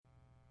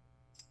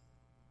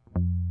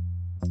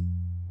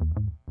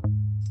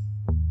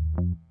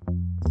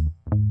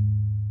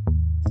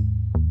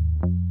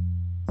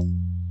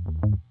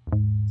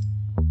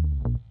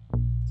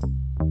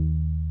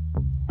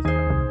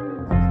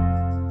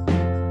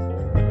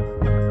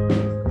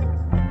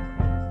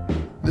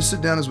This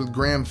sit down is with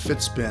Graham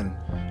Fitzbin.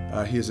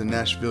 He is a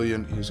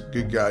Nashvilleian. He's a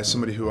good guy,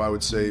 somebody who I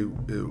would say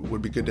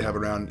would be good to have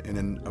around in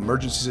an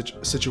emergency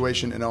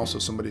situation, and also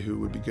somebody who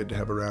would be good to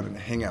have around in a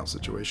hangout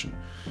situation.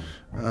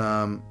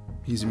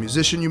 He's a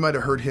musician. You might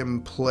have heard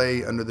him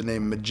play under the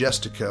name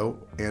Majestico,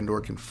 and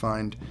or can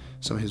find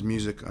some of his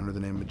music under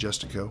the name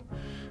Majestico.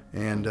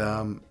 And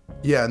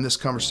in this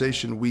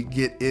conversation, we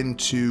get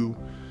into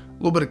a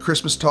little bit of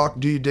Christmas talk.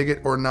 Do you dig it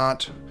or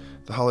not?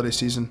 The holiday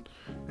season.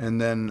 And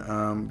then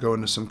go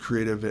into some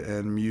creative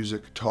and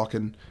music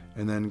talking,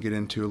 and then get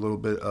into a little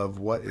bit of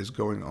what is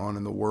going on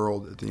in the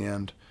world at the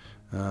end.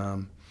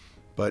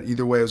 But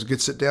either way, it was a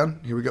good sit down.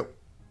 Here we go.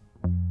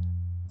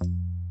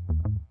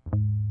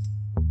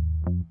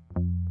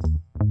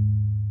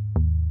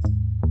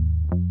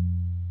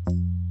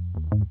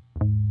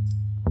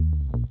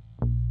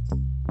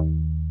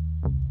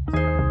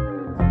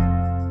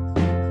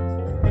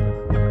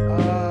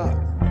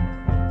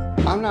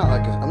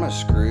 I'm not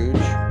Scrooge,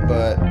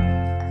 but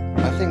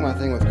I think my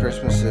thing with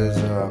Christmas is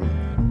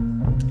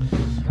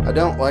I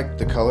don't like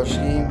the color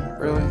scheme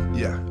really.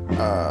 Yeah.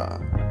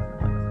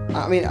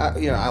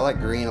 I like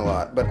green a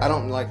lot, but I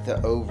don't like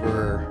the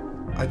over.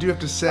 I do have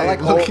to say,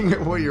 like looking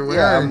at what you're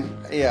wearing,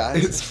 yeah,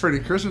 it's pretty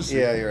Christmassy.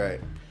 Yeah, you're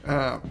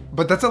right.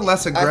 But that's a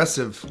less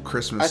aggressive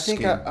Christmas I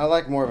think scheme. I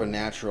like more of a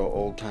natural,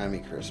 old-timey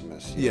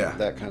Christmas. You know,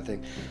 that kind of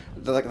thing.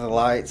 Like the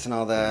lights and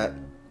all that.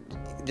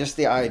 Just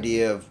the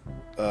idea of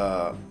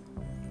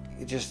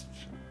it just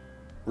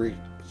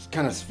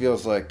kind of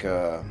feels like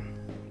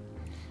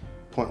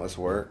pointless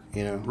work,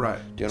 you know? Right.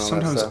 Doing all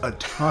Sometimes that stuff. a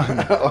ton.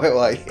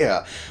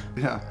 Yeah.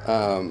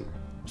 Yeah.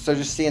 So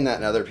just seeing that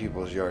in other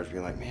people's yards,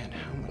 being like, man,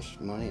 how much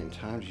money and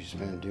time do you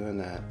spend doing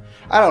that?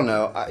 I don't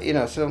know.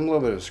 So I'm a little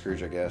bit of a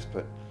Scrooge, I guess,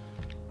 but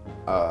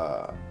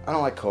I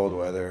don't like cold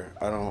weather.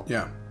 I don't.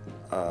 Yeah.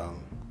 A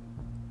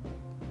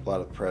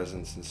lot of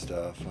presents and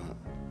stuff.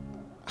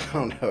 I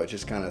don't know. It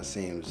just kind of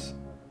seems.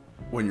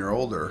 When you're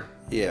older,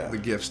 yeah, the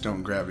gifts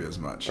don't grab you as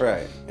much.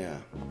 Right. Yeah.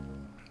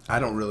 I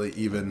don't really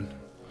even.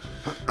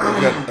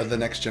 I've got the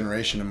next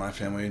generation in my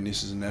family,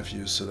 nieces and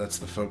nephews, so that's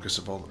the focus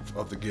of all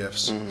of the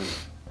gifts.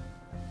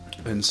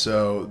 Mm-hmm. And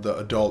so the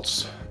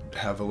adults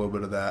have a little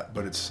bit of that,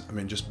 but it's,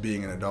 just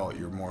being an adult,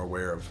 you're more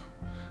aware of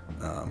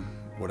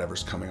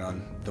whatever's coming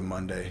on the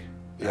Monday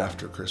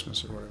after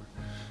Christmas or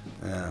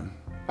whatever.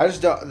 I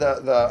just don't.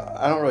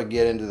 I don't really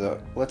get into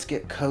the let's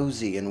get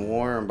cozy and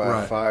warm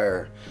by a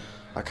fire.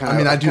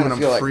 I do when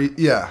I'm free.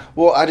 Yeah.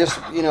 Well, I just,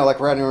 like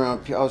riding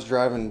around, I was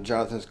driving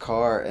Jonathan's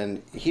car,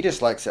 and he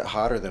just likes it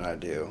hotter than I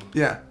do.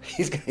 Yeah.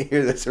 He's going to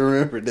hear this and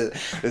remember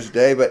this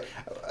day, but,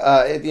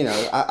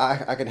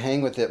 I can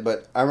hang with it.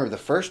 But I remember the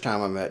first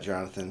time I met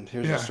Jonathan,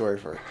 here's a story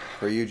for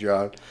you,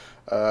 John,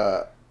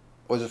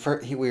 was the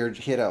first, he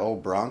had an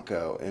old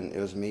Bronco, and it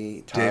was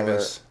me, Tyler.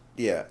 Davis.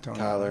 Yeah,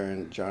 Tyler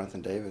and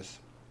Jonathan Davis.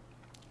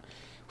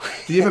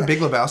 Do you have a Big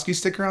Lebowski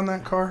sticker on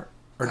that car?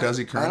 Or does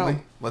he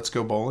currently? Let's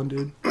go bowling,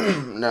 dude.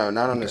 No,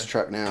 not on this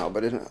truck now,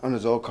 but on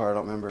his old car, I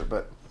don't remember.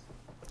 But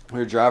we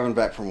were driving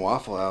back from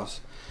Waffle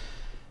House,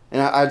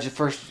 and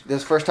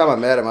this first time I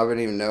met him, I didn't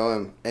even know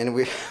him, and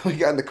we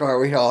got in the car,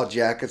 we had all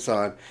jackets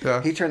on.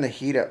 Yeah. He turned the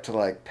heat up to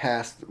like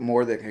past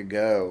more than could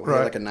go. He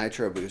had like a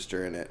nitro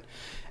booster in it.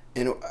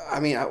 And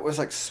I was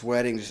like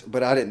sweating,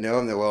 but I didn't know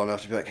him that well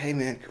enough to be like, "Hey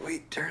man, can we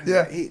turn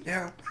the heat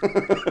down?"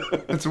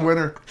 It's a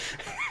winner.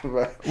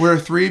 Were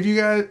three of you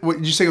guys? What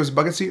did you say? It was a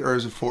bucket seat or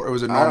was it four? It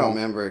was a normal. I don't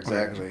remember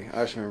exactly.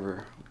 I just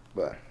remember,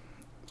 but.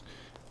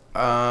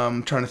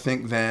 Trying to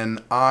think. Then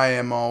I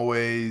am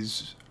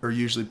always or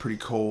usually pretty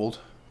cold.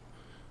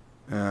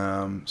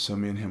 So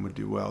me and him would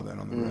do well then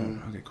on the road.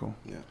 Okay, cool.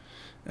 Yeah.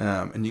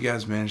 And you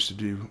guys managed to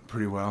do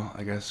pretty well,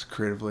 I guess,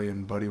 creatively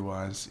and buddy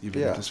wise,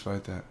 even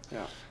despite that.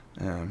 Yeah.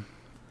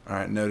 All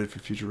right, noted for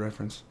future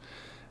reference.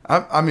 I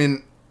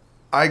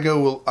get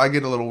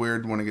a little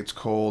weird when it gets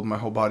cold. My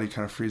whole body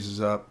kind of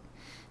freezes up.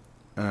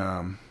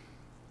 I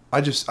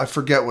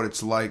forget what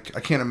it's like. I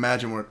can't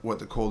imagine what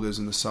the cold is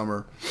in the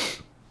summer.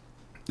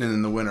 And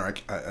in the winter,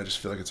 I just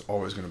feel like it's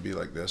always going to be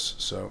like this.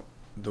 So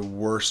the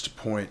worst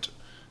point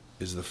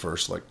is the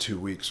first 2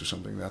 weeks or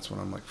something. That's when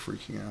I'm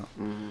freaking out.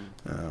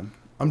 Mm-hmm.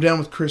 I'm down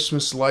with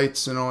Christmas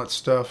lights and all that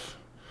stuff.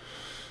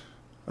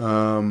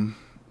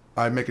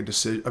 I make a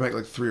decision. I make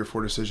 3 or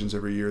 4 decisions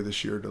every year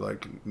this year to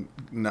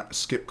not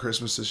skip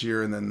Christmas this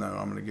year, and then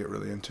I'm going to get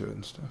really into it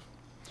and stuff,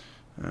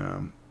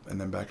 and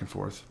then back and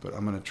forth. But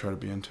I'm going to try to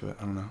be into it.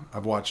 I don't know.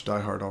 I've watched Die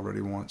Hard already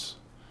once,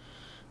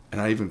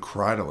 and I even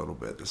cried a little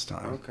bit this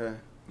time. Okay.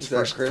 It's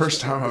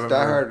first time I've ever.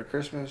 Die Hard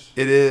Christmas?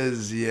 It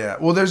is, yeah.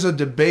 Well, there's a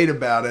debate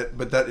about it,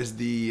 but that is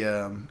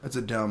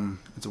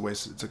it's a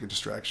waste. It's like a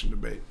distraction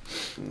debate,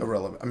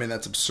 irrelevant.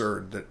 That's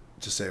absurd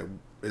to say it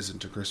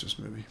isn't a Christmas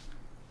movie.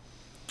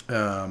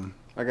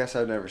 I guess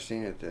I've never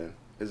seen it then.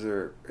 Is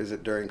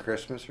it during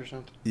Christmas or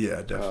something?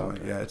 Yeah, definitely.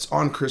 Oh, okay. Yeah, it's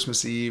on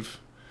Christmas Eve.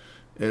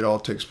 It all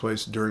takes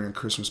place during a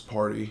Christmas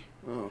party.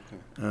 Oh,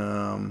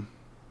 okay.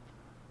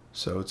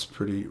 So it's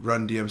pretty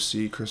Run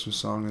DMC Christmas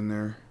song in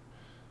there.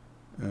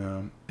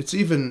 It's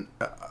even,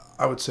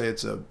 I would say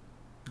it's a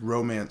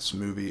romance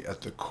movie at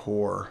the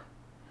core.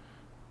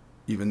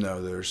 even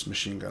though there's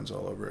machine guns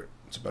all over it.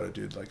 It's about a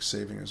dude like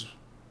saving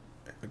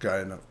a guy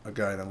and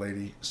a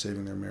lady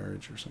saving their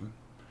marriage or something.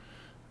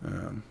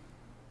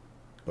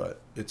 But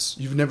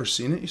you've never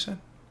seen it, you said?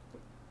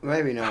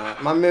 Maybe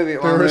not. My movie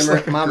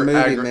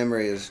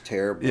memory is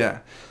terrible. Yeah,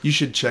 you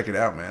should check it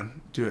out,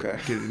 man. Do it. Okay.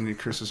 Get into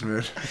Chris's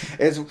mood.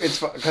 It's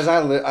because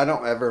I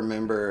don't ever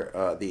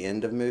remember the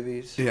end of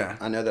movies. Yeah,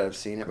 I know that I've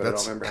seen it, but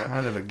that's I don't remember.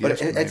 Kind of a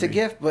gift. But it's a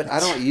gift, but I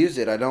don't use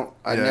it. I Yeah.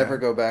 never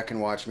go back and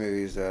watch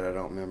movies that I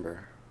don't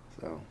remember.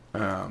 So.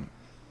 I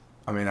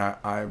mean,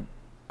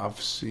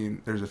 I've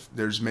seen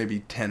there's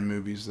maybe 10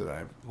 movies that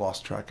I've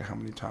lost track of how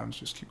many times.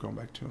 Just keep going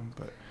back to them,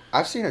 but.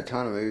 I've seen a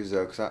ton of movies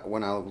though, because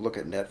when I look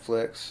at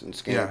Netflix and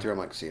scan through, I'm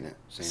like, seen it.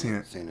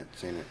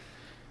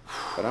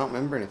 But I don't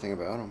remember anything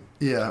about them.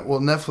 Yeah, well,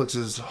 Netflix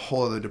is a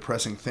whole other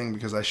depressing thing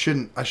because I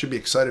should be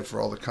excited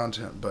for all the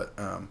content, but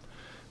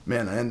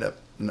man, I end up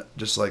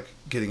just like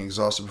getting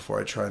exhausted before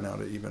I try now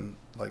to even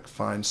like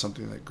find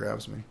something that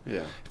grabs me.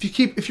 Yeah.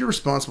 If you're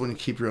responsible and you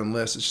keep your own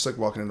list, it's just like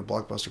walking into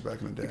Blockbuster back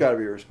in the day. You got to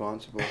be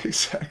responsible.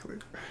 Exactly.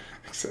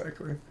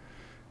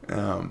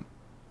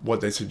 What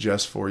they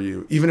suggest for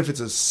you, even if it's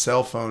a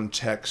cell phone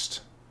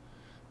text.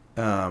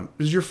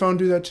 Does your phone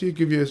do that to you?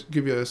 Give you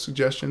a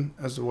suggestion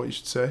as to what you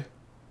should say?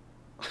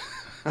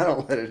 I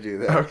don't let it do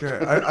that.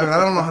 Okay, I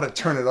don't know how to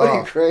turn it What,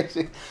 off. Are you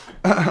crazy?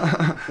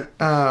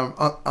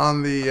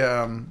 On the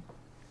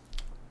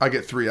I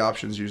get 3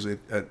 options usually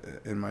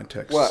in my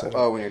text. What? Setup.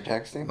 Oh, when you're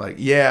texting? Like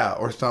yeah,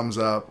 or thumbs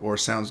up, or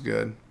sounds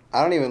good.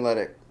 I don't even let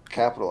it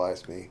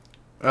capitalize me.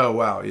 Oh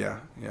wow,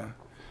 yeah.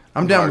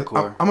 I'm down.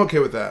 Hardcore. I'm okay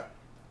with that.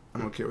 I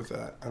don't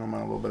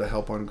mind a little bit of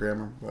help on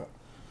grammar, but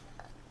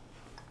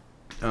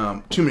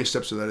too many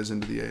steps of that is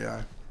into the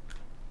AI.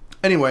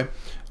 Anyway,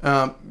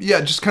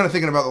 just kind of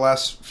thinking about the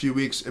last few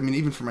weeks. I mean,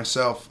 even for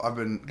myself, I've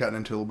gotten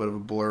into a little bit of a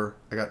blur.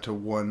 I got to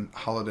one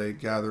holiday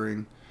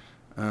gathering.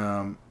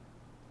 I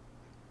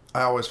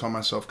always find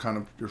myself kind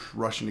of just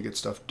rushing to get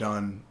stuff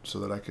done so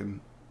that I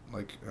can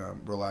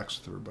relax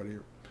with everybody,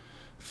 or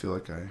feel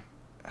like I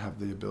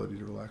have the ability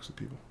to relax with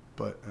people.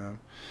 But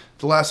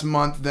the last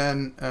month,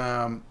 then.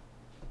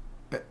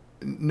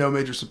 No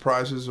major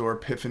surprises or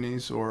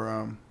epiphanies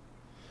or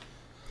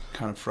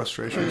kind of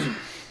frustrations?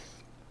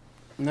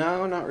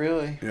 No, not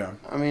really. Yeah.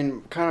 I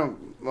mean, kind of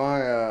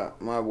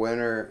my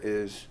winter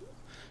is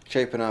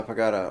shaping up. I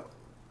got a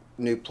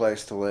new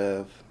place to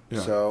live. Yeah.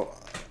 So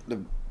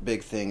the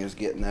big thing is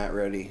getting that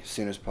ready as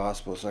soon as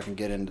possible so I can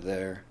get into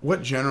there.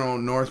 What general,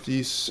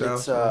 northeast,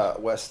 south? It's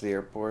west of the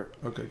airport.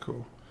 Okay,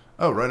 cool.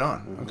 Oh, right on.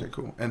 Mm-hmm. Okay,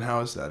 cool. And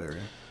how is that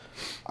area?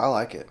 I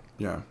like it.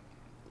 Yeah.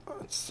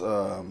 It's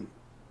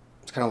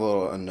kind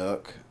of a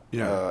nook.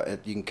 Yeah.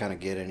 You can kind of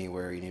get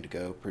anywhere you need to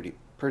go pretty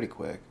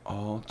quick.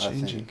 All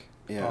changing. I think.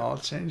 Yeah. All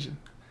changing.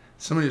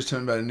 Somebody was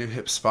telling me about a new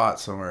hip spot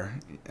somewhere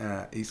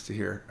east of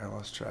here. I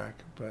lost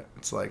track, but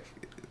it's like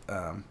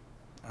I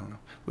don't know.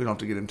 We don't have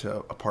to get into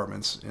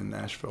apartments in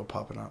Nashville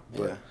popping up,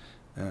 but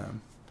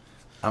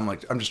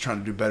I'm just trying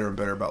to do better and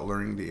better about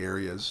learning the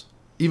areas.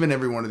 Even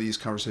every one of these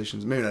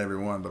conversations, maybe not every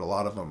one, but a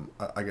lot of them,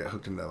 I get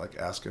hooked into like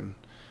asking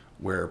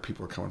where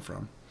people are coming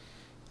from.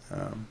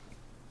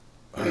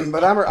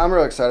 But I'm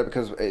real excited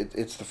because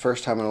it's the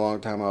first time in a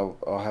long time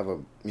I'll have a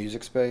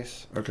music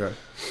space. Okay.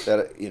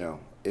 That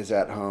is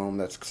at home.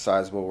 That's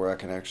sizable where I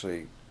can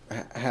actually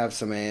have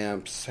some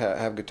amps,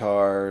 have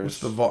guitars,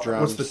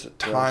 drums. What's the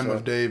time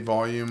of day,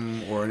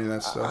 volume, or any of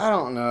that stuff? I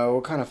don't know.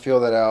 We'll kind of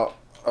feel that out.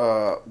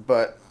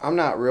 But I'm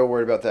not real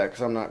worried about that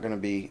because I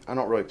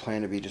don't really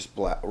plan to be just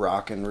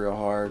rocking real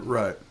hard.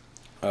 Right.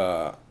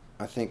 I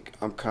think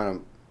I'm kind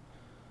of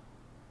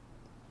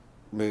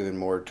moving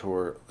more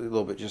toward a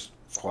little bit just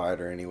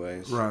quieter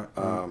anyways. Right.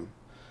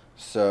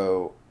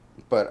 So,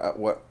 but I'm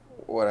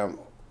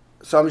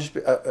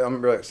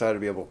really excited to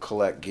be able to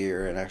collect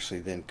gear and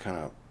actually then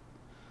kind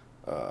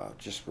of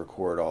just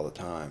record all the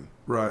time.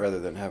 Right. Rather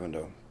than having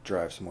to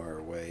drive somewhere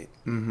or wait.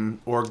 Mm-hmm.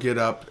 Or get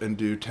up and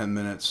do 10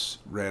 minutes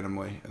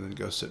randomly and then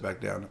go sit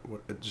back down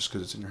just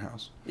because it's in your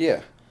house.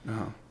 Yeah.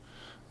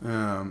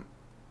 Uh-huh.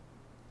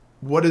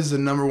 What is the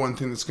number one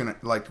thing that's going to,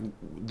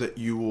 that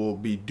you will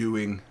be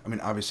doing? I mean,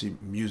 obviously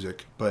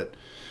music, but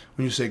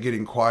when you say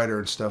getting quieter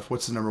and stuff,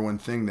 what's the number one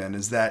thing then?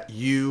 Is that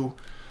you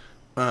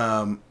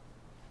pinpointing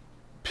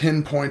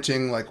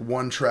like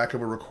one track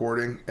of a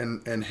recording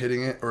and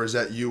hitting it? Or is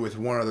that you with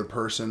one other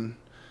person?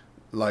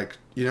 Like,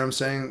 you know what I'm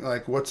saying?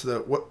 Like,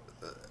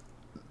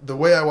 the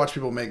way I watch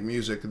people make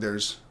music,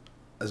 there's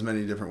as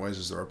many different ways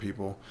as there are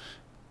people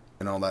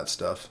and all that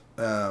stuff.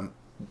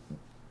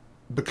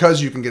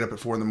 Because you can get up at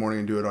 4 a.m.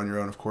 and do it on your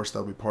own, of course,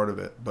 that'll be part of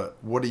it. But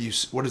what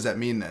does that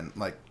mean then?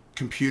 Like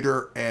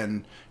computer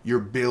and you're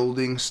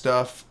building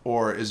stuff,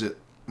 or is it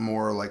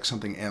more like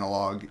something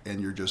analog and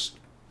you're just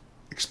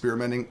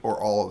experimenting, or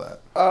all of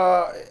that?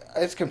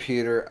 It's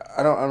computer.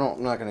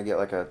 I'm not gonna get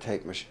like a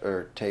tape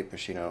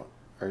machine out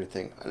or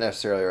anything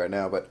necessarily right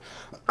now, but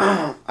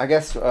I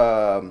guess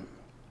I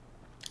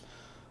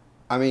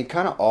mean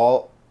kind of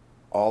all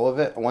of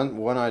it.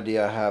 One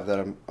idea I have that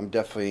I'm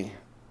definitely,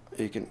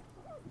 you can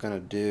gonna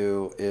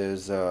do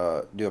is do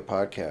a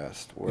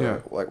podcast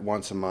where like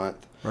once a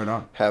month. Right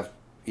on. Have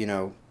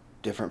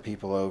different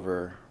people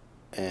over,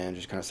 and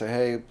just kind of say,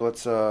 hey,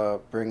 let's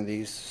bring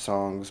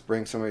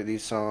some of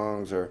these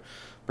songs, or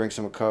bring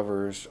some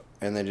covers,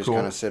 and then just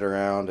kind of sit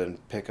around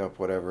and pick up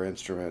whatever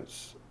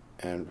instruments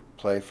and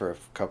play for a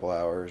couple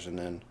hours, and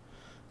then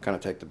kind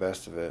of take the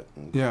best of it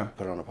and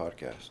put it on a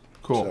podcast.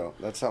 Cool. So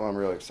that's something I'm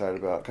really excited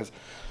about, because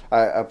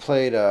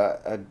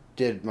I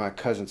did my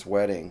cousin's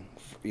wedding,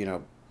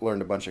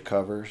 learned a bunch of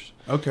covers.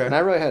 Okay. And I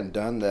really hadn't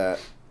done that.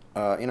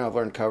 I've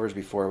learned covers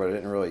before, but I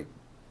didn't really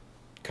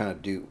kind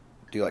of do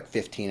like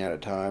 15 at a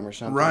time or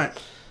something. Right.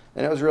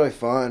 And it was really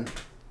fun.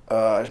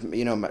 I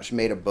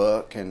made a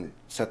book and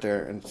sat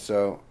there, and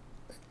so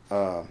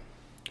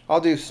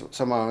I'll do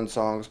some of my own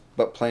songs,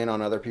 but playing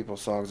on other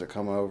people's songs that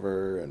come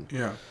over and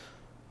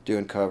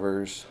doing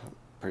covers. I'm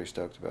pretty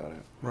stoked about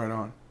it. Right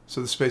on.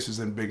 So the space is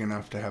then big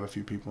enough to have a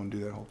few people and do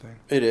that whole thing.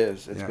 It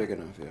is. It's big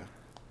enough, yeah.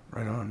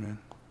 Right on,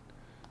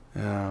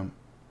 man.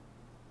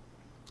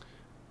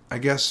 I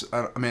guess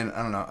I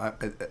don't know.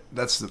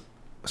 That's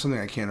something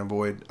I can't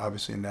avoid.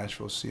 Obviously, in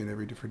Nashville, seeing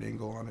every different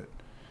angle on it.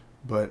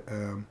 But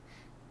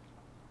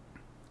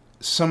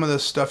some of the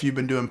stuff you've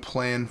been doing,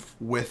 playing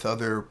with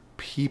other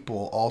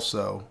people,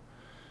 also.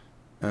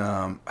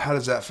 How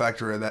does that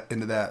factor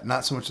into that?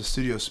 Not so much the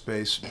studio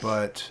space,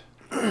 but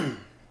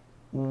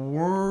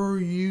were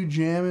you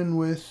jamming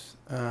with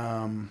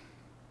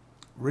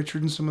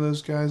Richard and some of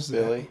those guys?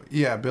 Billy?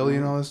 Billy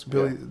and all this.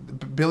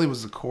 Billy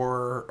was the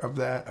core of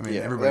that. I mean,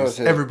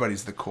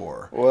 everybody's the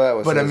core. Well, that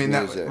was his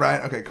music. That,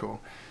 right? Okay,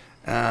 cool.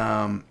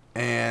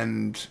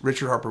 And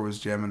Richard Harper was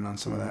jamming on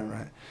some of that,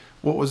 right?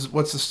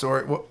 What's the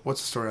story?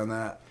 What's the story on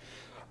that?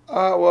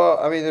 Well,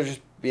 I mean, they're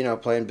just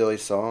playing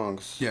Billy's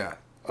songs. Yeah.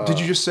 Did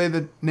you just say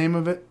the name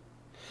of it?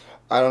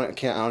 I don't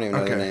even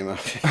know the name of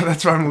it.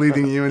 That's why I'm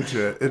leading you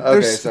into it.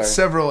 There's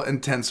several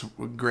intense,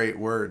 great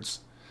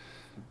words.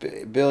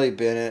 Billy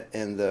Bennett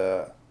and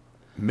the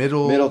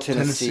Middle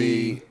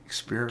Tennessee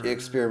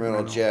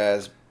experimental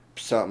jazz,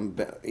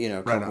 something,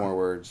 couple more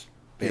words,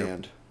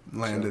 band.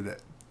 Landed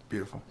it.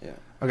 Beautiful. Yeah.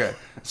 Okay.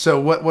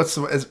 So what's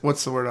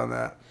the word on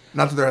that?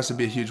 Not that there has to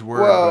be a huge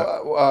word.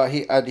 Well,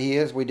 he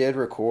is. We did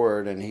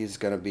record, and he's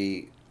going to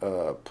be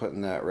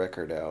putting that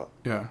record out.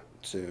 Yeah.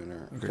 Soon,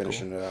 or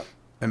finishing it up.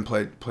 And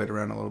played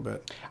around a little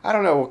bit. I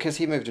don't know, because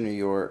he moved to New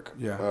York.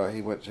 Yeah.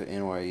 He went to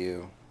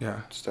NYU.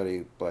 Yeah.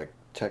 Study like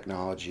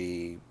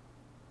technology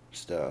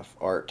stuff,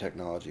 art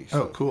technology.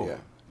 So, cool. Yeah.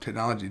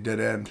 Technology dead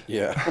end.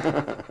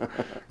 Yeah.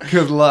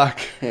 Good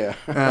luck. Yeah.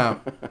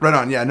 Right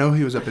on. Yeah, I know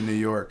he was up in New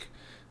York,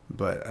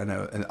 but I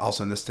know, and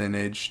also in this day and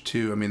age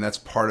too. I mean, that's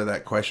part of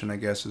that question, I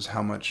guess, is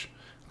how much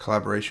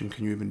collaboration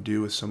can you even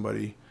do with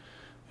somebody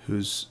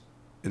who's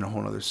in a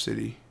whole other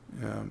city.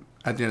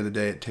 At the end of the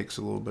day, it takes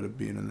a little bit of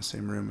being in the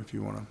same room if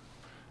you want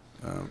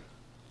to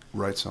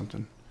write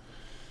something.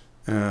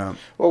 Well,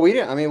 we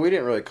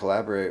didn't really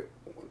collaborate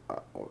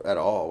at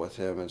all with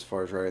him as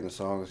far as writing the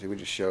songs. We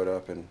just showed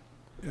up and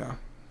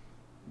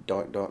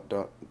don't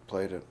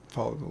played it.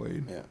 Follow the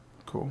lead. Yeah.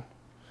 Cool.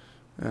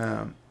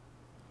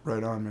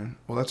 Right on, man.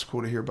 Well, that's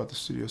cool to hear about the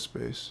studio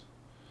space.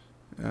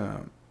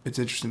 It's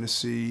interesting to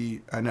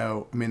see. I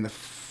know. I mean,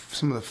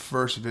 some of the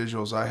first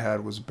visuals I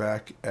had was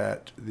back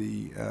at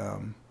the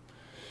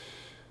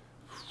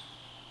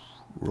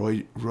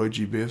Roy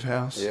G. Biv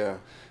house. Yeah.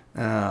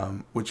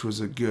 Which was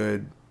a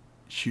good,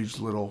 huge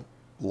little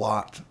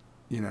lot,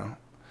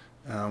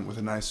 with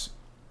a nice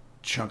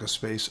chunk of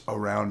space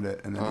around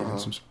it, and then even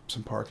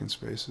some parking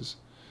spaces.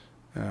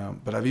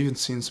 But I've even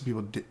seen some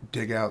people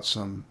dig out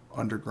some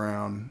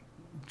underground,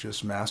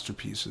 just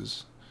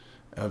masterpieces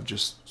of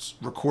just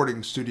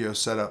recording studio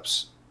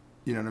setups,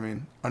 you know what I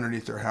mean,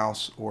 underneath their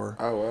house, or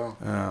I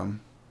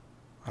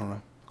don't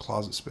know,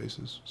 closet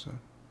spaces. So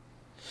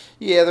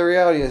yeah, the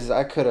reality is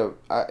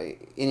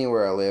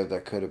anywhere I lived, I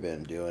could have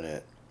been doing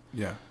it.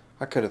 Yeah,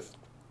 I could have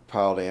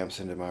piled amps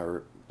into my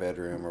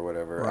bedroom or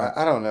whatever. Right.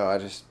 I don't know. I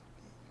just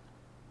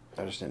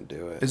didn't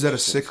do it. Is that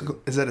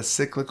a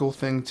cyclical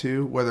thing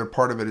too? Whether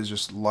part of it is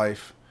just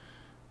life.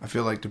 I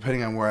feel like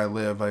depending on where I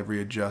live, I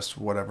readjust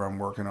whatever I'm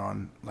working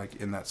on, like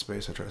in that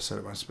space. I try to set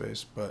up my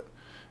space. But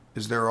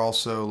is there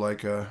also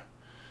like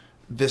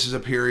this is a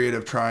period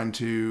of trying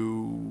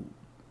to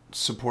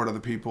support other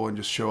people and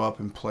just show up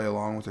and play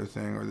along with their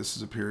thing, or this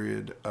is a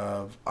period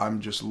of I'm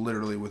just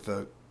literally with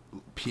a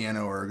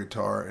piano or a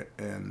guitar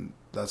and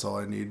that's all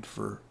I need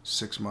for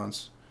 6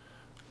 months?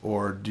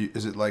 Or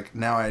is it like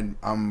now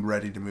I'm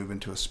ready to move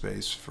into a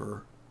space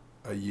for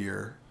a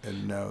year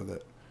and know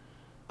that?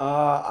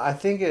 I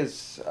think it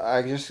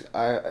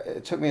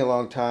took me a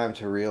long time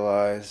to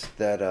realize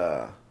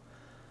that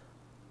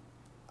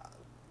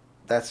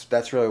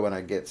that's really when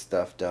I get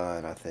stuff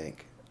done. I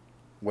think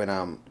when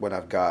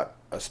I've got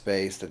a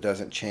space that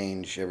doesn't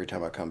change every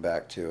time I come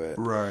back to it.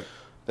 Right.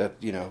 That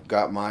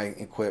got my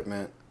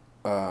equipment,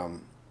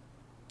 and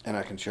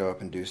I can show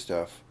up and do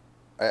stuff.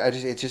 I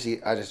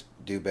just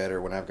do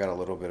better when I've got a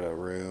little bit of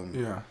room.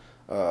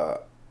 Yeah.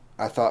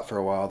 I thought for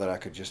a while that I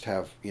could just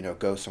have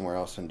go somewhere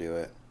else and do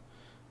it.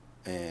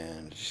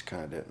 and it just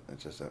kind of didn't.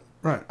 It's just that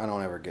Right. I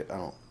don't ever get. I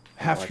don't.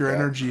 Half like your that.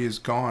 energy is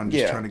gone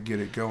just Yeah. trying to get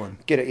it going.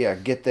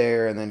 Get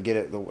there and then get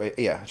it the way.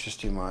 Yeah, it's just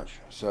too much.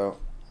 So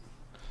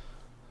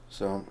it's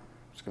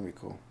gonna be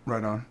cool.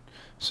 Right on.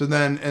 So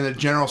then, in a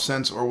general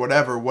sense or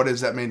whatever, what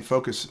is that main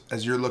focus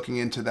as you're looking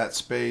into that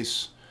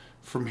space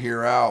from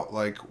here out?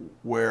 Like,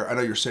 where I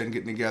know you're saying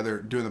getting together,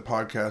 doing the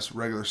podcast,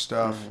 regular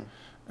stuff.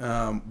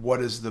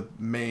 What is the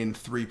main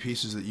 3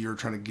 pieces that you're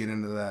trying to get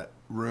into that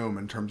room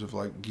in terms of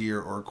like gear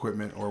or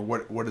equipment, or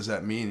what does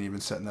that mean? Even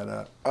setting that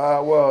up.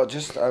 Well,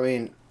 just I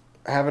mean,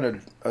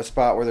 having a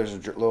spot where there's a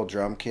little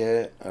drum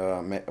kit,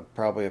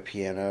 probably a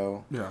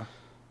piano. Yeah.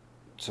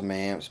 Some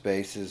amps,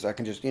 basses. I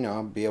can just,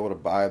 be able to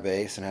buy a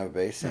bass and have a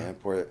bass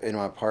amp. Where in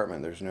my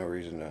apartment, there's no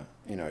reason to,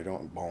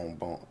 don't boom,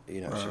 boom.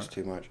 It's just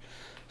too much.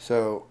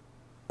 So,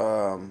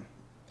 and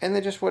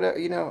then just whatever,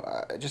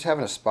 just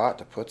having a spot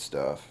to put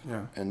stuff.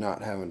 Yeah. And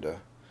not having to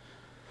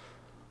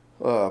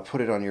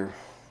put it on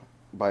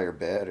by your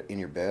bed, in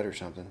your bed or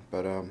something.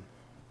 But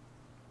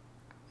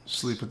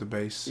Sleep with the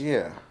bass.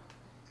 yeah.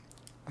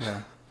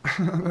 Yeah.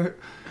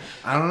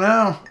 I don't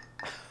know.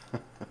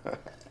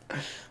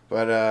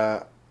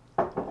 But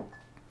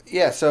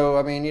yeah, so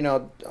I mean, do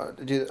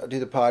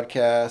the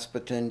podcast,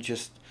 but then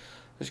just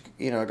I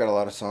got a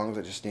lot of songs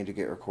that just need to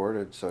get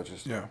recorded, so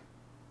just start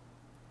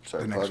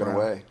The next plugging round.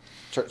 away.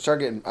 Start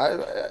getting.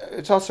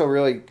 It's also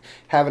really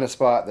having a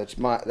spot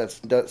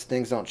that's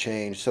things don't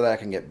change, so that I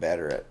can get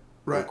better at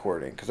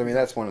recording. Because I mean,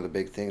 that's one of the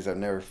big things. I've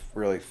never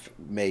really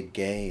made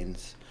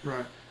gains,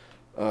 Right.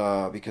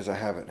 because I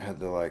haven't had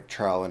the like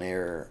trial and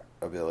error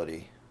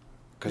ability.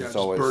 Because it's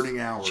just always burning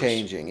hours.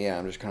 changing. Yeah,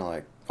 I'm just kind of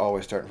like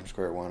always starting from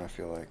square one. I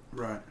feel like.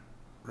 Right.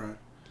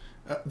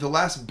 The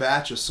last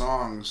batch of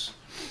songs,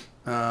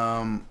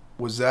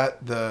 was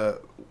that the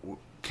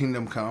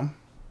Kingdom Come?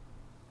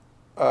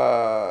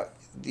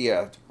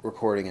 Yeah,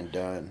 recording and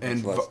done. And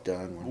It's less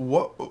done.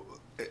 What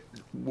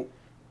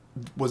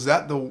was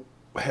that? The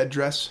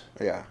headdress?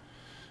 Yeah.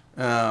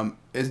 Do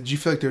you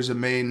feel like there's a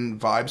main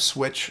vibe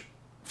switch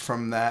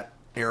from that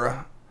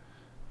era,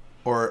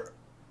 or?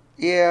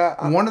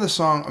 Yeah. One of the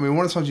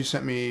songs you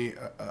sent me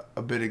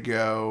a bit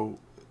ago,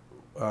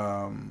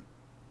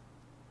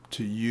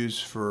 to use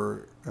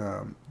for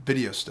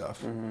video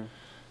stuff. Mm-hmm.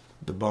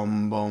 The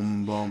bum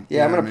bum bum.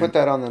 Yeah, I'm gonna put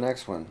that on the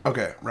next one.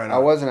 Okay, right on. I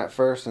wasn't at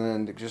first,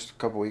 and then just a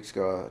couple weeks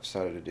ago, I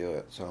decided to do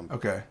it. So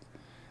Okay.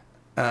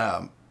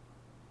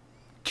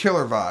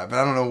 Killer vibe.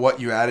 I don't know what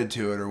you added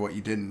to it or what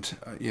you didn't.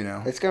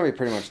 it's gonna be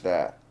pretty much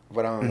that,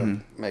 but I'm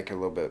gonna make it a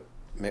little bit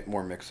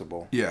more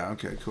mixable. Yeah.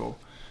 Okay. Cool.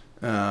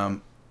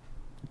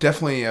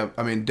 Definitely a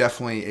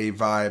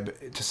vibe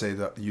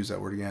to use that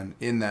word again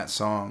in that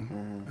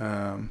song.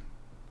 Mm-hmm.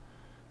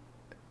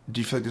 Do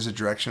you feel like there's a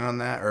direction on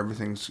that, or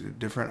everything's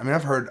different? I mean,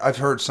 I've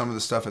heard some of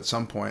the stuff at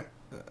some point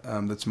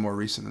that's more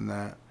recent than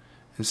that.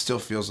 It still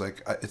feels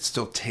like it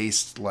still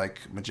tastes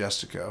like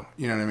Majestico.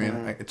 You know what I mean?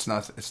 Mm-hmm. It's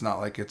not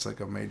like it's like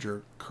a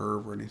major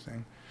curve or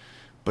anything.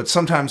 But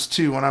sometimes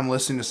too, when I'm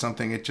listening to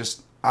something,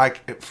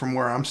 from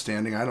where I'm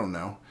standing, I don't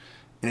know.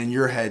 And in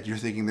your head, you're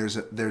thinking there's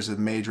a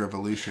major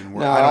evolution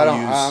where I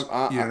don't use.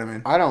 You know what I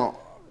mean? I don't.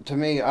 To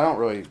me, I don't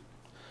really.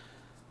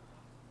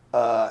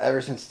 Ever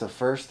since the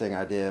first thing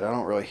I did, I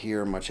don't really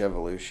hear much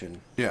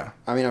evolution. Yeah.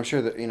 I mean, I'm sure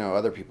that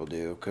other people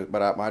do,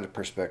 but my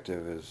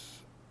perspective is,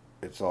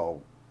 it's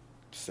all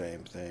the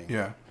same thing.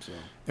 Yeah. So.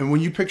 And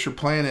when you picture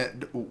playing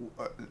it,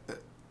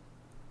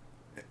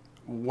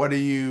 what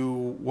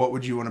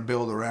would you want to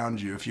build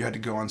around you if you had to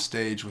go on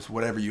stage with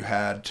whatever you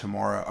had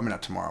tomorrow? I mean,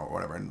 not tomorrow or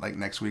whatever, like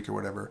next week or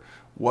whatever.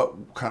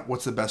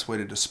 What's the best way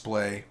to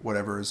display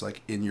whatever is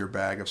like in your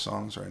bag of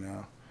songs right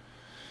now?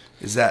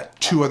 Is that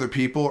 2 other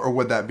people, or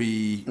would that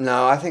be?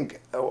 No, I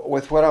think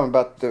with what I'm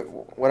about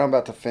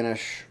to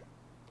finish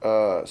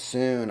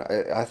soon,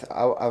 I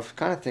was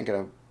kind of thinking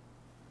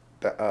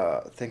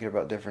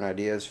about different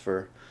ideas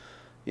for,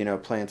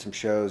 playing some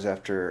shows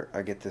after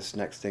I get this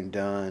next thing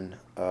done.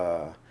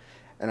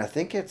 And I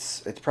think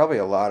it's probably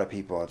a lot of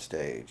people on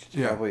stage.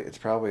 It's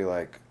probably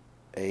like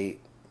 7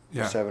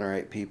 or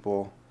 8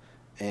 people.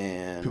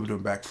 And People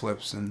doing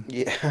backflips and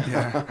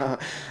yeah.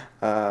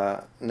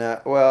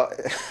 No, well,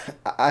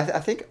 I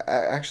think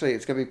actually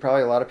it's gonna be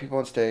probably a lot of people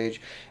on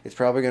stage. It's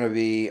probably gonna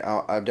be.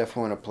 I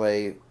definitely want to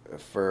play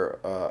for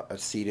a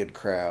seated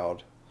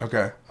crowd.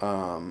 Okay.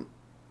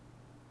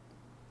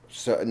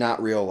 So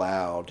not real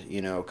loud,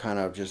 kind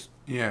of just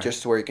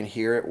where you can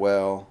hear it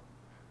well,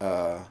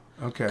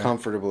 Okay.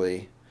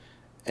 comfortably,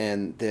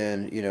 and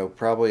then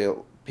probably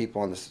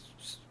people on the,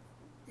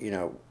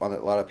 a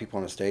lot of people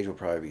on the stage will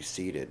probably be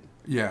seated.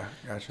 Yeah,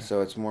 gotcha.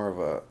 So it's more of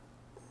a,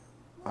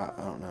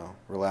 I don't know,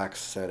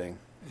 relaxed setting.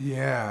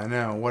 Yeah, I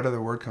know. What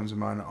other word comes to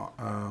mind?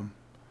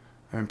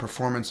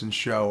 Performance and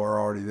show are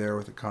already there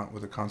with a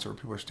concert where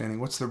people are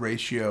standing. What's the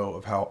ratio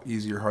of how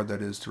easy or hard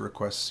that is to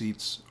request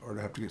seats or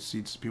to have to get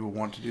seats? People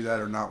want to do that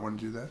or not want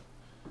to do that?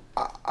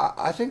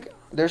 I think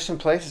there's some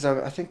places.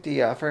 I think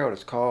I forgot what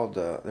it's called.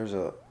 There's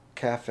a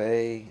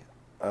cafe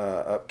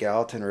up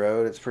Gallatin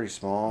Road. It's pretty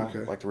small,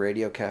 like the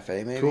Radio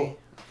Cafe, maybe. Cool.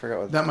 I forgot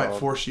what That it's might called.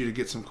 force you to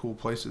get some cool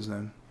places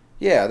then.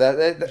 Yeah,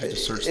 that You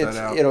just search that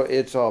out.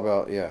 It's all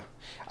about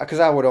because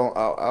I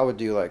would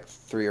do like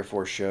 3 or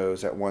 4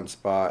 shows at one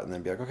spot and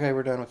then be like, okay,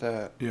 we're done with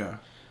that. Yeah.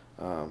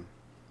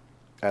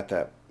 At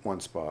that one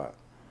spot.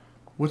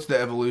 What's the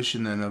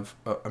evolution then of?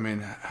 I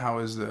mean, how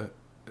is the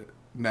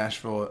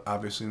Nashville?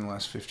 Obviously, in the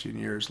last 15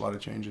 years, a lot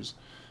of changes.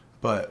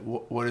 But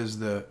what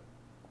do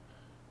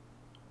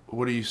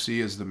you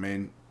see as the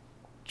main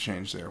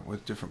change there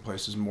with different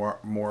places?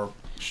 More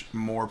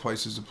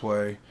places to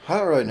play. I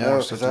don't really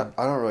know because I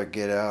don't really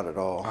get out at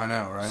all. I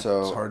know, right?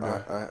 So it's hard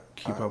to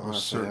keep up with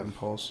certain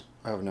pulse.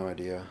 I have no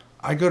idea.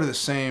 I go to the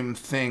same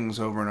things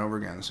over and over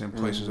again, the same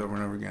places over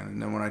and over again, and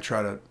then when I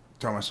try to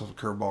throw myself a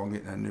curveball and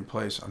get in a new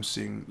place, I'm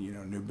seeing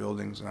new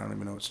buildings and I don't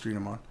even know what street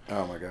I'm on.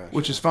 Oh my gosh!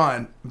 Which is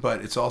fine,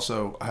 but it's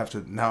also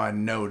I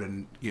know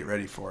to get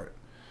ready for it,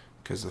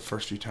 because the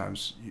first few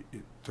times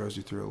it throws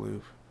you through a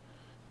loop.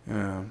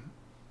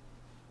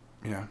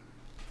 Yeah.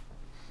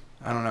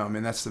 I don't know. I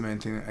mean, that's the main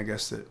thing. I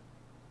guess that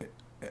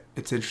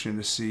it's interesting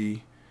to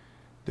see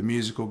the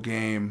musical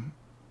game.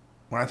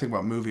 When I think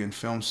about movie and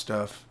film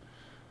stuff,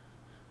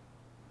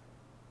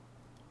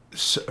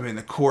 so, I mean,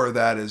 the core of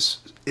that is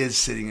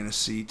sitting in a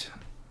seat.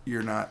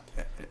 You're not.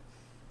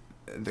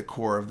 The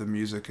core of the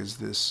music is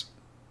this.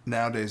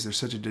 Nowadays, there's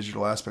such a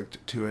digital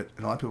aspect to it,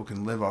 and a lot of people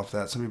can live off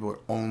that. Some people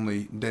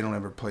they don't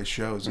ever play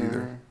shows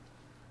either.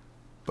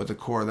 But the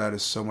core of that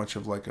is so much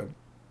of it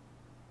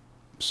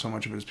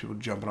is people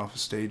jumping off of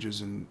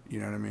stages and, you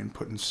know what I mean,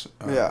 putting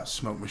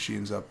smoke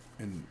machines up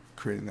and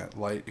creating that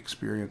light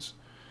experience.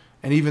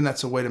 And even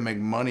that's a way to make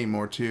money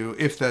more too,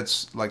 if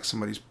that's like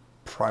somebody's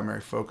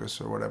primary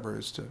focus or whatever,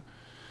 is to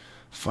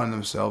fund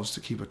themselves to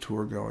keep a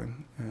tour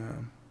going.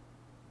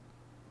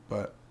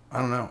 But I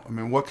don't know. I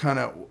mean,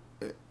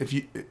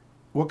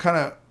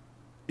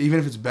 even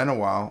if it's been a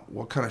while,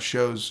 what kind of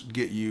shows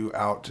get you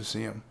out to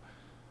see them?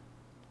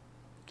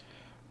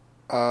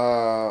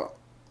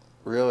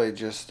 Really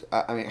just,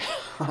 I mean,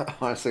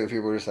 honestly, if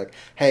people were just like,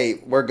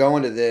 hey, we're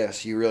going to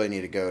this, you really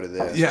need to go to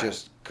this. Yeah.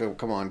 Just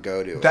come on,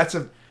 go to it. That's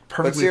a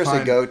perfectly But seriously,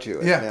 fine. go to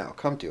it. Yeah. Now,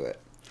 come to it.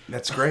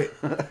 That's great.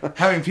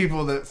 Having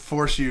people that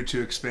force you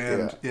to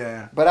expand.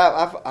 Yeah. But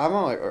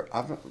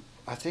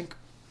I think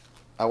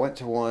I went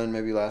to one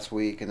maybe last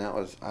week, and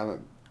I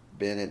haven't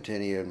been to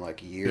any in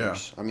like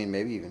years. I mean,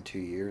 maybe even 2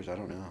 years. I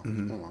don't know. I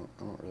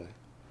don't really.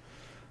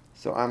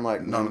 So I'm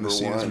like not on the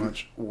scene as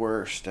much.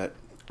 Worst at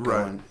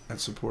right at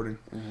supporting.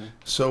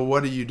 So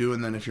what are you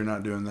doing then if you're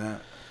not doing that?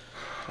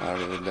 I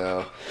don't even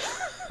know.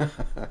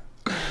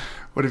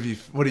 What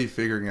are you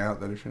figuring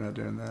out that if you're not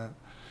doing that?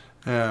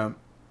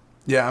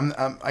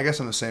 Yeah, I guess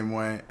I'm the same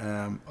way.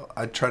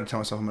 I try to tell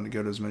myself I'm going to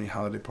go to as many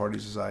holiday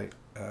parties as I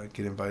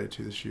get invited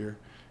to this year,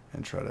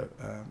 and try to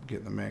get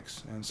in the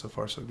mix. And so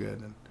far, so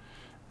good.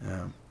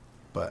 And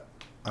but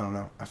I don't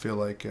know. I feel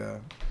like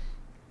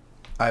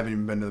I haven't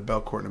even been to the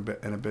Belcourt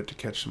in a bit to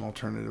catch some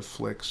alternative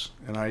flicks,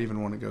 and I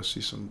even want to go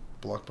see some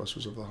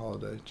blockbusters over the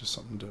holiday. Just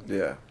something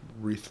to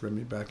re-thread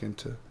me back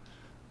into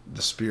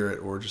the spirit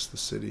or just the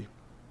city.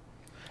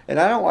 And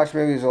I don't watch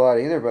movies a lot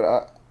either,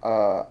 but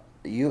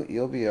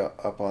you'll be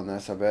up on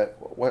this, I bet.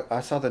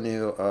 I saw the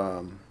new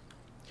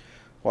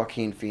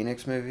Joaquin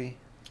Phoenix movie.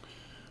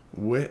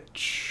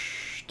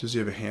 Which does he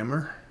have a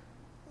hammer?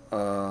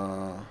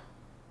 I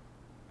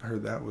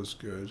heard that was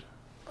good.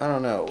 I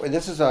don't know.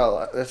 This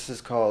is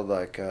called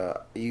like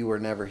You Were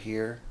Never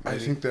Here. Maybe? I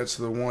think that's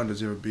the one. Does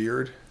he have a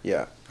beard?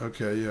 Yeah.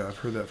 Okay, yeah, I've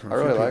heard that from a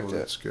few really people. liked it.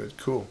 That's good.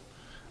 Cool.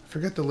 I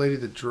forget the lady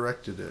that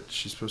directed it.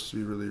 She's supposed to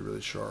be really, really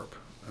sharp.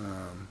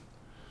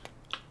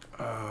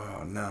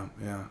 No,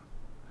 yeah.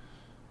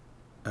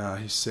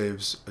 He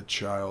saves a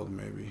child,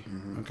 maybe.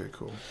 Okay,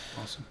 cool,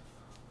 awesome.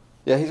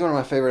 Yeah, he's one of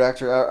my favorite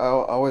actors. I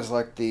always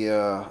like the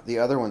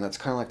other one that's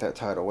kind of like that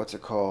title. What's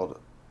it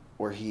called?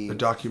 Where he the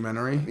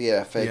documentary.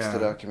 Yeah, fakes the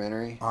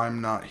documentary.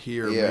 I'm Not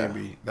Here. Yeah.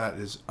 Maybe that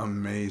is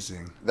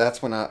amazing.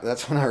 That's when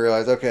I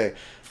realized, okay,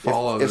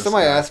 if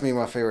somebody asks me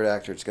my favorite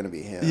actor, it's going to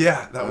be him.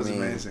 Yeah, that was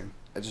amazing.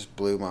 It just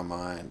blew my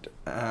mind.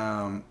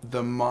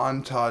 The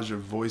montage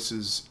of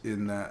voices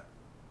in that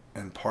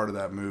and part of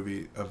that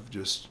movie of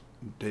just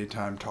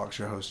daytime talk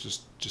show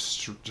hosts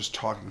just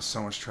talking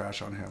so much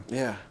trash on him.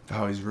 Yeah.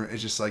 How it's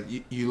just like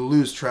you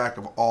lose track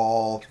of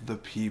all the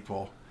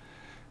people.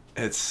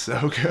 It's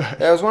so good.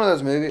 Yeah, it was one of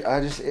those movies.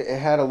 It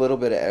had a little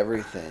bit of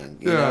everything.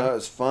 You know, it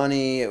was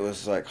funny. It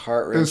was like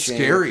heart-wrenching. It was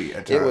scary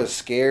at times. It was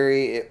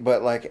scary,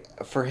 but like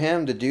for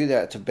him to do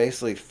that, to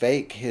basically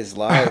fake his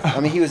life. I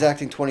mean, he was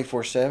acting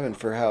 24/7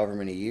 for however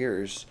many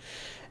years,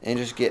 and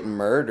just getting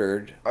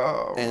murdered.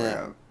 Oh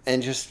man!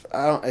 And just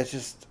I don't know.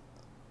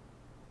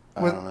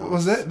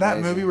 Was it that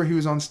movie where he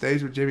was on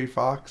stage with Jamie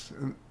Foxx?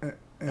 I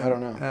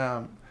don't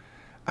know.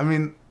 I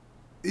mean,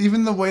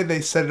 even the way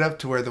they set it up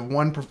to where the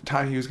one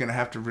time he was going to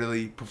have to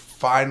really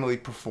finally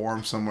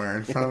perform somewhere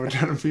in front of a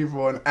ton of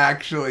people, and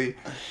actually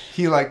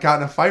he like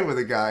got in a fight with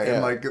a guy,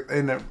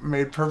 and it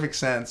made perfect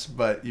sense.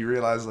 But you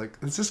realize, like,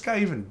 does this guy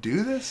even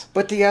do this?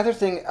 But the other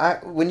thing,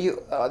 when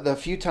you the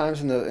few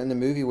times in the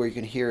movie where you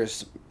can hear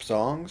his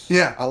songs.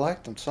 Yeah. I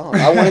liked them songs.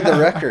 I wanted the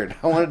record.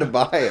 I wanted to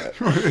buy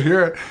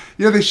it.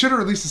 Yeah, they should have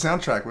released a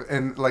soundtrack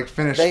and like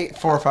finished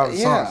 4 or 5 of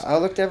the songs. I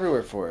looked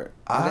everywhere for it.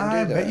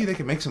 I bet you they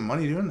could make some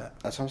money doing that.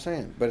 That's what I'm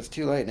saying. But it's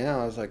too late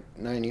now. It was like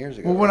 9 years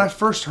ago. Well, when I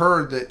first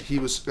heard that he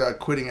was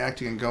quitting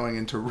acting and going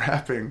into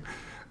rapping,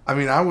 I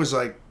mean, I was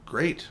like,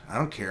 great. I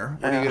don't care.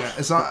 What are you gonna,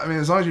 as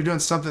long as you're doing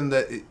something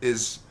that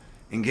is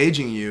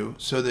engaging you,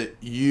 so that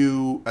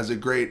you, as a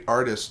great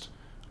artist,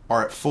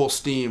 are at full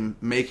steam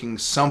making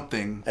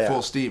something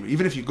full steam.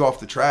 Even if you go off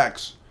the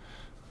tracks,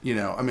 you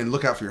know, I mean,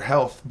 look out for your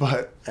health.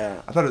 But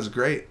I thought it was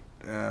great.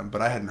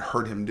 But I hadn't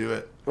heard him do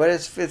it. But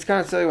it's kind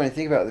of silly when you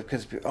think about it,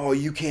 because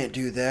you can't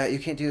do that. You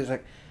can't do this.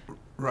 Like,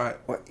 right?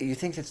 What, you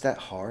think it's that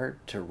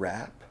hard to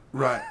rap?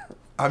 Right.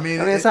 I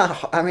mean, it's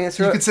not. I mean, it's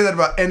you could say that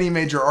about any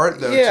major art,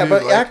 though. Yeah, too,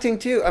 but like, acting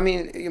too. I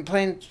mean, you're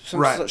playing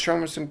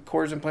showing some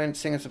chords and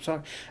singing some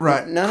songs.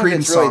 Right. None Creedence of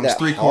it's really songs, that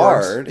 3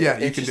 hard. chords. Yeah,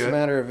 you it's can just do a it.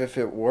 matter of if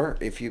it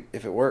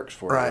works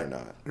for you or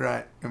not.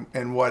 Right.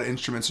 And what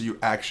instruments are you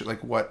actually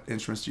what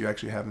instruments do you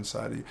actually have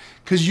inside of you?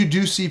 Because you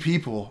do see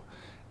people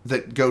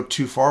that go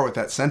too far with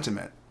that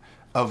sentiment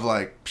of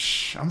like,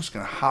 I'm just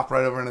gonna hop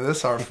right over into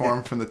this art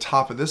form from the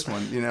top of this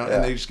one, you know,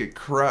 and they just get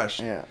crushed.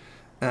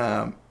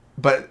 Yeah.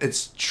 But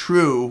it's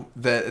true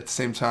that at the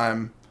same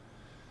time,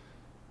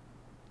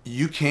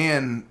 you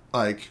can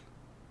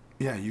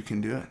you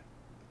can do it.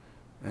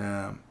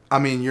 I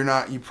mean, you're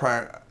not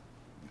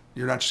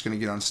just going to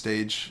get on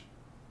stage.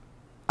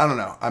 I don't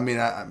know. I mean,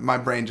 my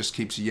brain just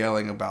keeps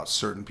yelling about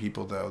certain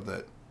people, though,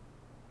 that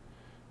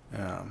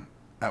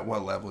at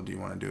what level do you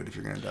want to do it if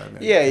you're going to dive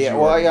in? Yeah.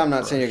 Well, I'm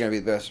not saying you're going to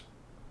be the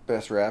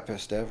best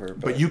rapist ever.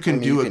 But you can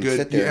do a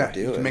good,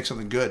 you can make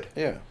something good.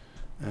 Yeah.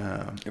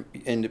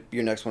 And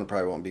your next one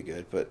probably won't be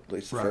good, but at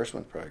least the first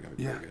one's probably going to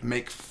be pretty good.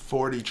 Make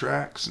 40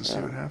 tracks and see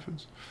what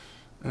happens.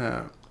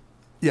 That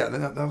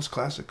was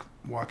classic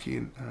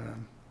Joaquin.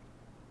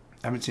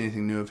 I haven't seen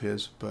anything new of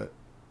his, but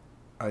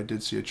I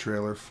did see a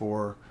trailer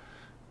for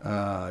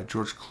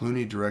George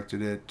Clooney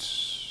directed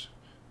it.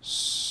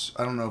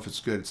 I don't know if it's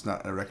good. It's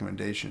not a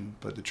recommendation,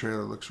 but the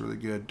trailer looks really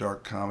good.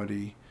 Dark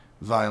comedy,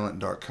 violent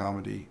dark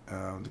comedy.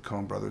 The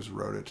Coen brothers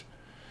wrote it.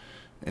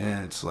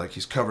 And it's like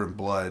he's covered in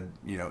blood,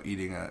 you know,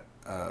 eating a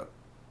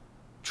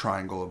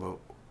triangle of a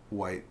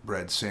white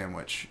bread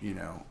sandwich, you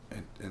know,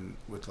 and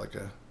with like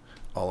a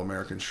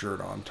all-American shirt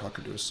on,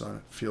 talking to his son.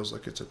 It feels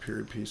like it's a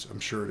period piece.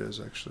 I'm sure it is,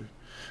 actually.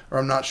 Or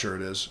I'm not sure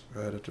it is.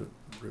 I'd have to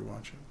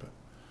rewatch it. But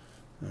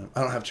I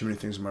don't have too many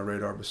things on my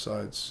radar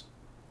besides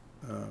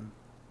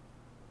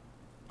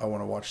I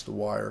want to watch The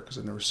Wire because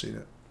I've never seen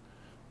it.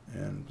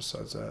 And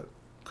besides that,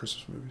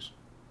 Christmas movies.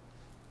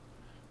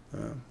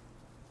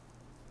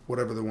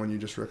 Whatever the one you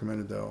just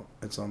recommended, though,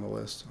 it's on the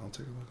list. I'll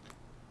take a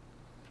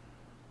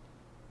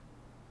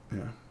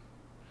look.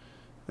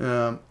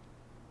 Yeah.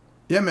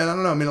 Yeah, man, I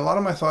don't know. I mean, a lot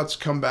of my thoughts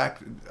come back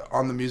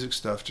on the music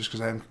stuff just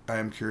because I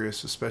am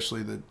curious,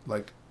 especially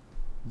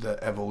the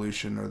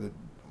evolution or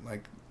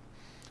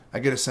I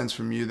get a sense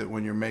from you that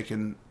when you're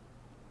making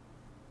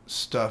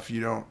stuff,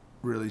 you don't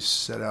really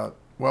set out.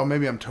 Well,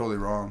 maybe I'm totally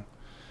wrong.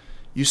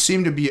 You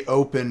seem to be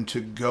open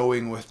to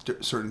going with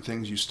certain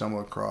things you stumble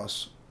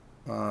across.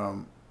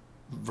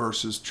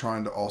 Versus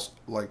trying to also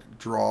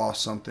draw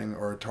something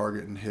or a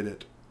target and hit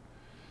it.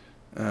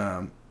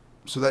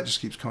 So that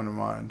just keeps coming to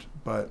mind.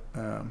 But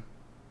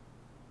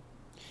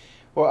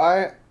well,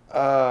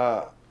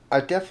 I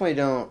definitely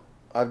don't.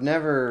 I've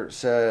never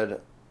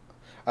said.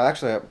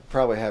 I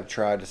probably have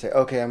tried to say,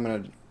 okay, I'm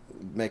gonna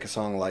make a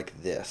song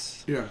like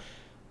this. Yeah.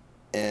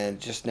 And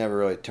just never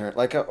really turned.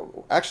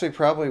 Actually,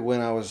 probably when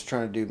I was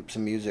trying to do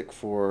some music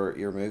for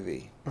your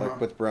movie,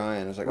 with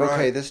Brian, I was like,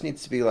 okay, this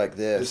needs to be like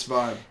this. This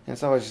vibe. And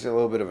it's always just a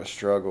little bit of a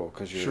struggle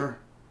because you're.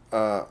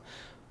 Sure.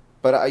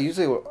 But I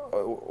usually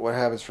what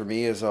happens for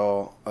me is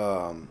I'll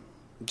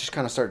just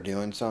kind of start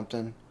doing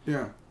something.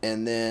 Yeah.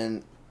 And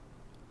then,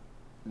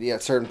 at a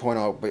certain point,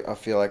 I'll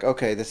feel like,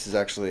 okay, this is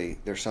actually,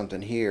 there's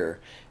something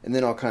here. And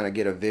then I'll kind of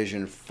get a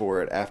vision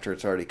for it after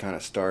it's already kind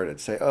of started.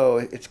 Say,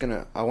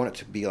 I want it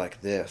to be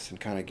like this, and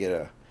kind of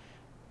get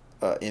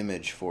a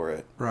image for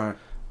it. Right.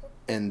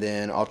 And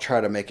then I'll try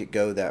to make it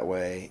go that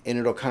way. And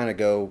it'll kind of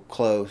go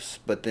close,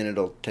 but then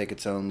it'll take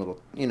its own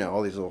little,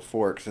 all these little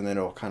forks, and then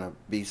it'll kind of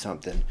be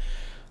something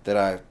that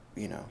I,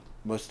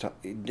 most time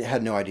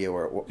had no idea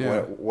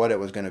what it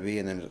was going to be.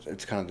 And then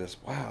it's kind of this,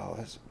 wow,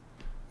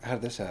 how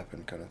did this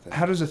happen, kind of thing.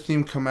 How does a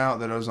theme come out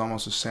that is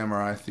almost a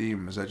samurai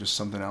theme? Is that just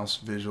something else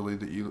visually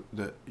that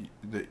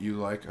you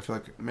like? I feel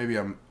like maybe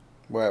I'm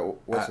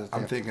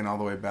thinking all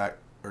the way back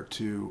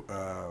to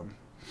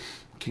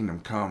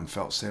Kingdom Come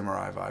felt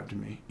samurai vibe to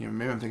me.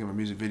 Maybe I'm thinking of a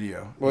music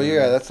video. Well,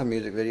 yeah, that's a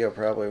music video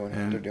probably when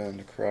they're doing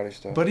the karate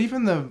stuff. But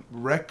even the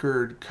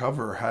record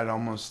cover had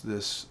almost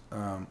this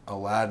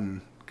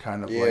Aladdin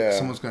kind of like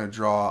someone's going to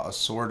draw a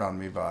sword on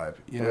me vibe.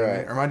 You know what I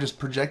mean? Or am I just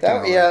projecting?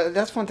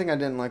 That's one thing I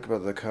didn't like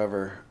about the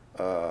cover.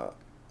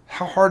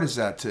 How hard is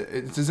that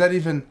does that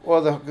even?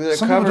 Well, the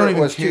cover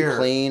was too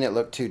clean. It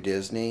looked too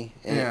Disney,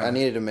 and I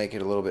needed to make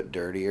it a little bit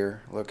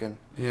dirtier looking.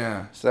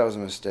 Yeah. So that was a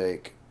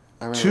mistake.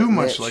 too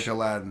much Mitch. like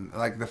Aladdin.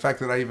 Like the fact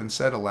that I even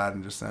said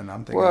Aladdin just then,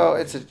 I'm thinking. Well,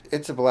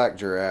 it's a black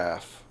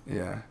giraffe.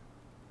 Yeah.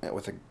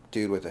 With a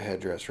dude with a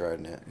headdress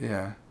riding it.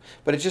 Yeah.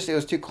 But it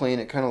was too clean.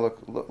 It kind of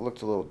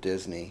looked a little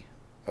Disney.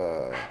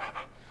 So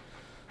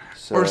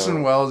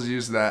Orson Welles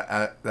used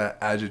that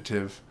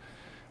adjective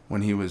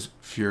when he was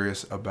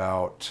furious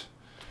about,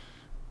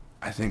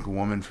 I think,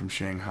 Woman from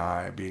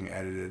Shanghai being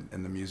edited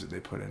and the music they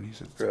put in. He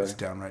said it's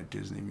downright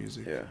Disney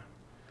music. Yeah.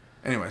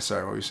 Anyway,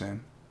 sorry, what were you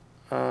saying?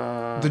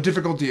 The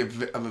difficulty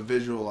of a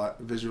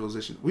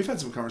visualization. We've had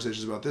some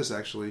conversations about this,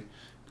 actually.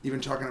 Even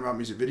talking about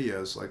music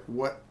videos. Like,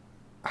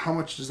 how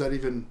much does that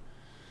even...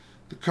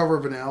 The cover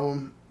of an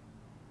album,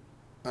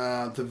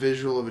 the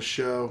visual of a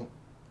show,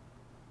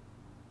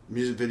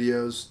 music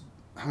videos,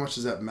 how much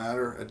does that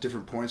matter at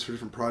different points for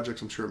different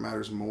projects? I'm sure it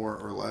matters more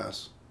or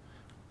less.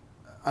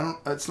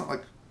 It's not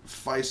like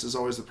Feist is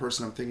always the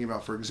person I'm thinking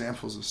about for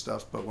examples of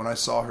stuff, but when I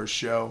saw her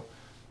show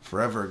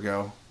forever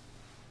ago,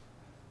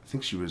 I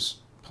think she was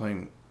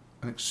playing,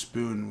 I think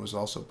Spoon was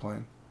also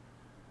playing.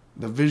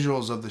 The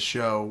visuals of the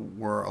show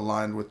were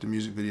aligned with the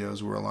music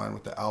videos, were aligned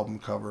with the album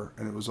cover,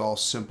 and it was all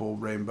simple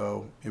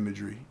rainbow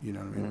imagery, you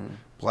know what I mean? Mm.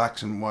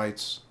 Blacks and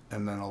whites,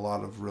 and then a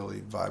lot of really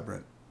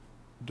vibrant,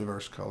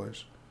 diverse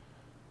colors.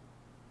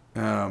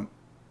 I've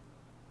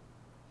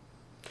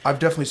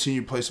definitely seen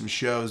you play some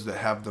shows that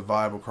have the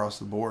vibe across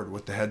the board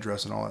with the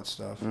headdress and all that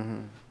stuff.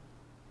 Mm-hmm.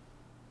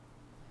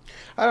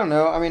 I don't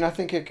know. I mean, I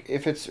think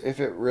if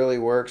it really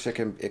works, it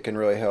can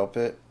really help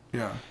it.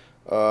 Yeah.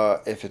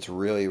 If it's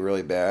really,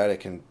 really bad, it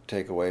can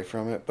take away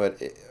from it.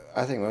 But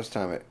I think most of the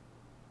time,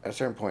 at a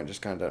certain point, it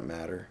just kind of doesn't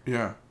matter.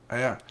 Yeah.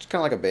 Yeah. It's kind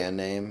of like a band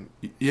name.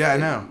 Yeah, I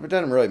know. It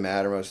doesn't really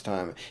matter most of the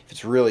time. If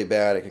it's really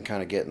bad, it can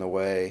kind of get in the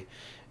way.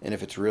 And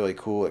if it's really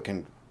cool, it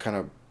can kind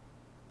of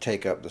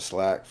take up the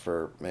slack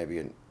for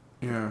maybe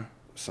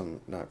some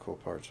not cool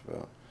parts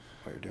about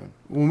what you're doing.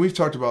 When we've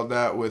talked about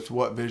that with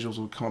what visuals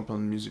would come up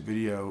on the music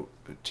video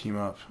team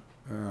up,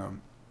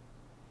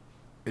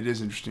 it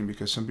is interesting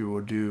because some people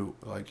would do,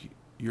 like,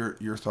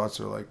 your thoughts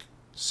are like,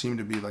 seem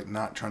to be like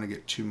not trying to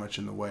get too much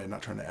in the way,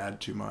 not trying to add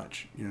too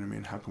much. You know what I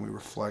mean? How can we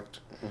reflect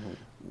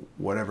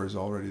whatever is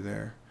already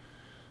there?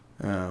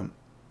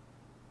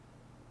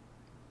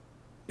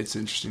 It's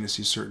interesting to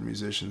see certain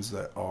musicians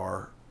that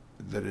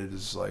it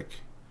is like,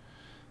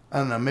 I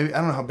don't know, maybe, I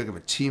don't know how big of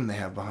a team they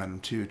have behind them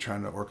too,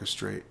 trying to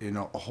orchestrate,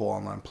 a whole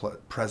online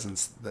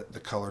presence that the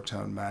color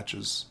tone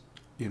matches,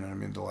 you know what I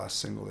mean, the last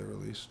single they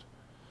released.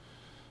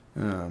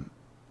 And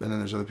then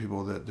there's other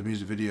people that the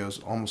music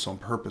videos almost on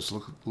purpose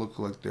look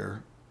like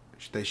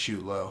they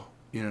shoot low,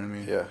 you know what I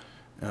mean?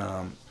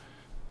 Yeah.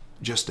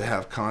 Just to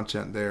have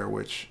content there,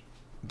 which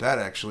that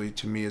actually,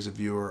 to me as a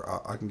viewer,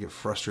 I can get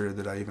frustrated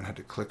that I even had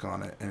to click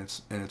on it, and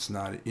it's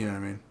not, you know what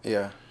I mean?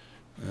 Yeah.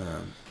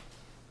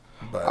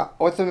 But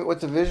with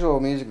the visual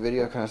music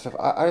video kind of stuff,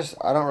 I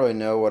don't really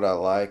know what I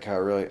like.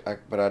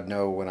 But I'd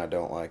know when I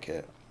don't like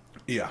it.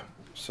 Yeah.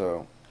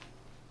 So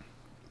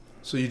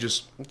you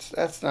just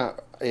that's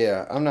not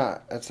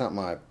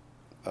my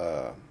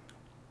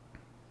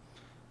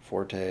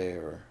forte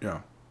or yeah.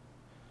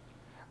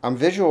 I'm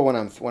visual when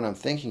I'm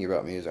thinking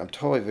about music. I'm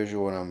totally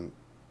visual when I'm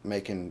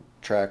making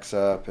tracks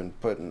up and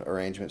putting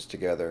arrangements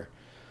together.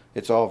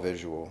 It's all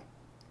visual.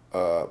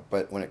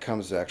 But when it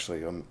comes to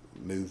actually a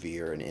movie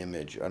or an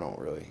image,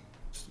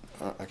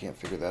 I can't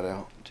figure that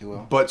out too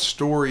well. But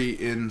story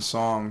in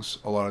songs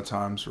a lot of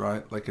times,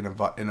 right? Like in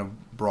a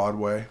broad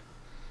way.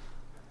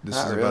 This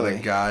Not is really.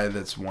 about a guy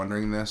that's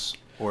wondering this,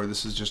 or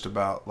this is just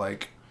about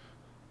like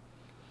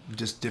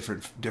just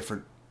different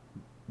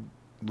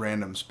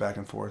randoms back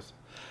and forth.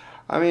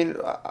 I mean, it's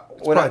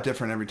probably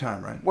different every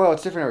time, right? Well,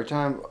 it's different every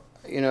time.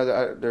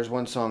 There's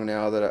one song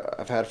now that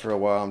I've had for a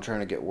while. I'm trying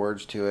to get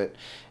words to it,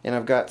 and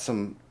I've got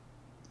some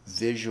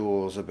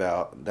visuals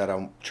about that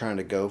I'm trying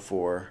to go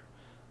for.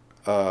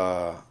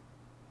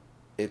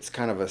 It's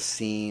kind of a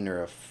scene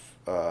or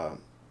a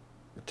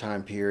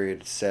time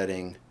period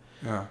setting.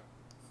 Yeah.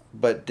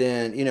 But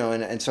then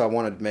and so I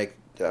want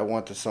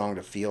the song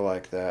to feel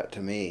like that to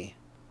me.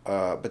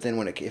 But then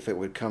if it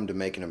would come to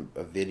making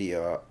a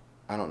video,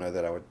 I don't know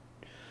that I would.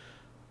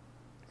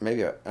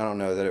 Maybe I don't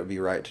know that it would be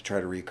right to try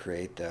to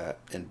recreate that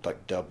and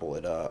like double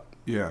it up.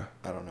 Yeah.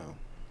 I don't know.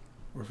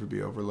 Or if it'd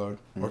be overload,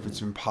 or if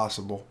it's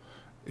impossible.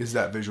 Is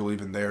that visual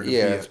even there to be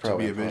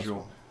a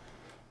visual?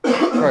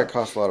 Probably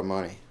costs a lot of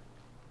money.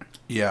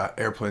 Yeah,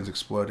 airplanes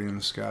exploding in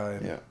the sky.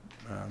 And,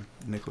 yeah.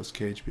 Nicolas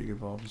Cage being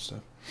involved and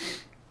stuff.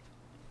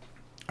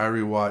 I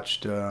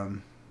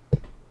rewatched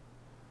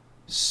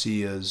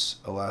Sia's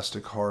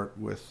Elastic Heart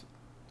with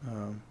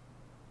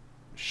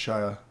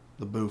Shia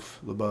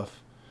LaBeouf,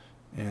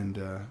 and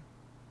I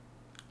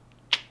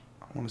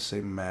want to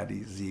say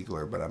Maddie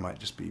Ziegler, but I might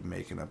just be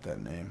making up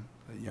that name.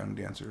 That young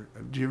dancer.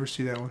 Did you ever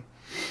see that one?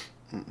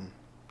 Mm-mm.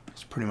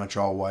 It's pretty much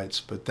all whites,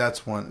 but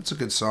that's one. It's a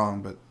good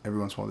song, but every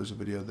once in a while there's a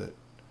video that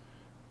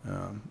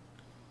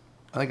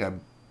I think I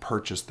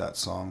purchased that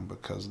song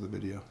because of the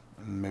video,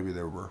 and maybe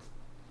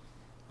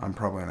I'm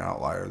probably an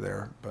outlier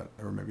there, but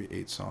there were maybe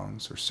 8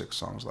 songs or 6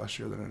 songs last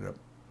year that I ended up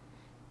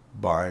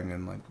buying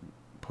and like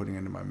putting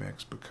into my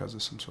mix because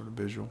of some sort of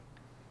visual.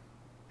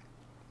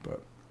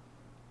 But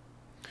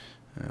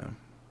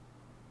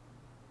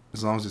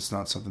as long as it's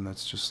not something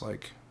that's just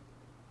like,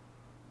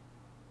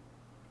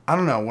 I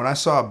don't know. When I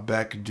saw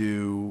Beck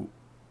do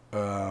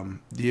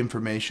The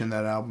Information,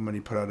 that album, and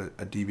he put out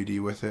a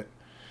DVD with it,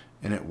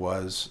 and it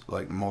was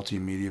like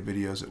multimedia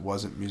videos, it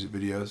wasn't music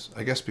videos.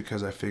 I guess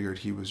because I figured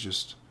he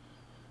wasn't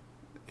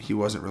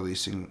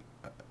releasing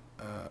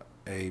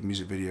a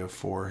music video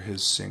for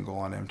his single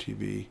on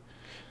MTV.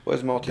 What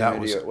is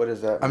multimedia? What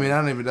is that? I mean, I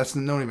don't know if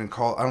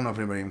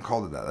anybody even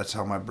called it that. That's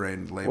how my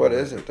brain labeled it. What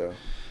is it though?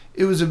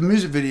 It was a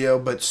music video,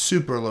 but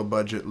super low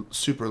budget,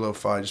 super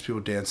low-fi, just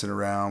people dancing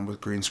around with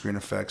green screen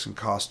effects and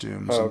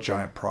costumes and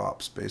giant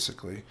props,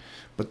 basically.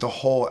 But the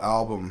whole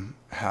album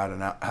had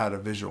a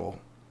visual,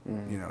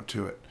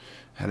 to it.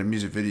 Had a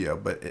music video,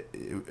 but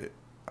it's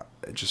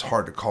just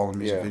hard to call them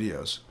music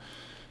videos.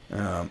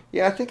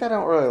 I think I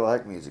don't really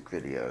like music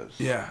videos.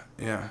 Yeah.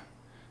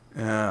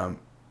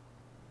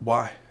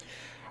 Why?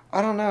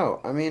 I don't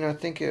know. I mean, I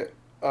think it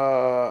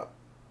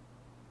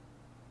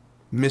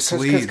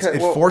misleads. It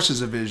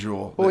forces a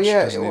visual. Well,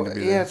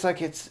 it's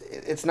like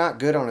it's not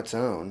good on its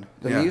own.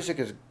 The music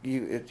is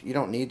you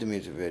don't need the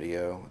music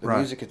video. The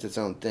music is its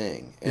own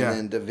thing, and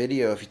then the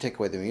video. If you take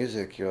away the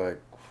music, you're like,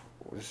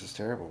 this is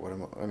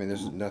terrible. I mean,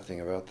 there's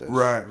nothing about this.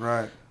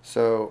 Right.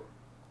 So,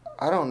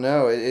 I don't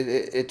know.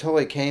 It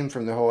totally came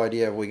from the whole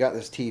idea of we got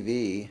this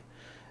TV.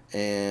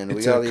 And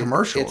it's a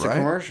commercial, It's a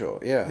commercial,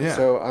 yeah.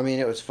 So, I mean,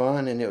 it was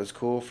fun and it was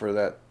cool for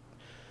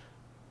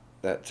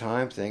that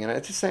time thing. And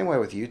it's the same way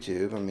with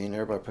YouTube. I mean,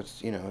 everybody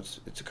puts,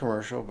 it's a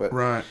commercial. But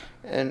right.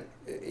 And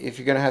if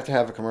you're going to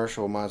have a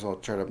commercial, might as well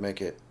try to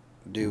make it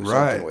do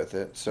something with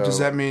it. So does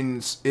that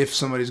mean if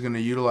somebody's going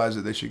to utilize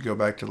it, they should go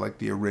back to, like,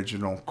 the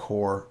original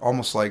core?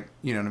 Almost like,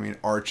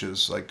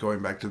 arches, like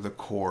going back to the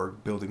core,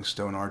 building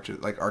stone arches,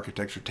 like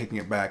architecture, taking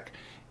it back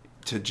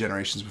to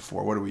generations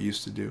before. What do we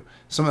used to do?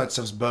 Some of that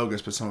stuff's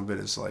bogus, but some of it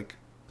is like,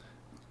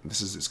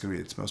 it's going to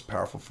be its most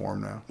powerful form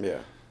now. Yeah.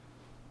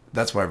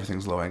 That's why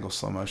everything's low angle,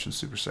 slow motion,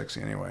 super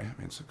sexy anyway. I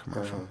mean, it's a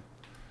commercial.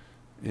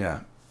 Yeah.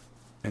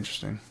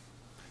 Interesting.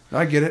 No,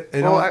 I get it.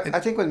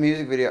 I think with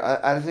music video,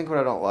 I think what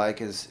I don't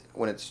like is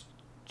when it's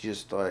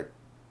just like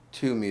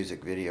too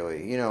music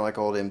video-y, like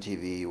old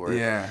MTV where...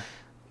 Yeah.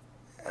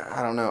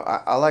 I don't know.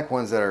 I like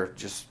ones that are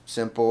just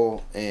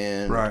simple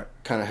and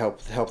kind of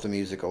help the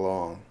music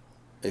along.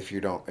 If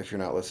you're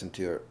not listening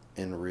to it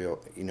in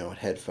real,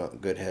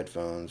 good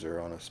headphones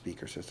or on a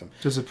speaker system.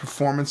 Does a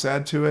performance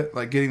add to it?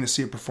 Like getting to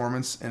see a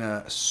performance in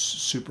a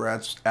super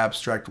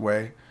abstract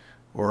way,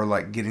 or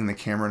like getting the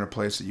camera in a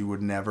place that you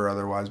would never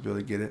otherwise be able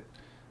to get it?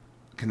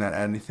 Can that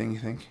add anything, you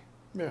think?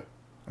 Yeah.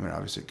 I mean,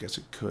 obviously, I guess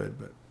it could,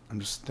 but I'm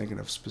just thinking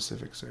of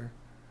specifics there.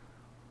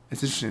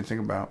 It's interesting to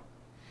think about.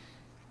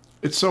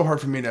 It's so hard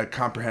for me to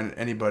comprehend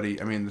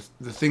anybody. I mean,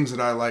 the things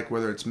that I like,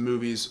 whether it's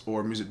movies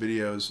or music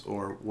videos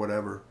or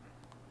whatever,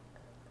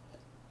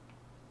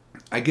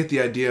 I get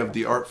the idea of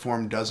the art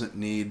form doesn't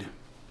need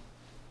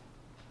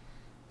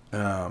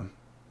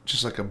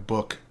just like a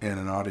book and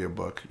an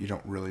audiobook. You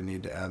don't really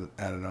need to add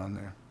it on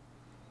there.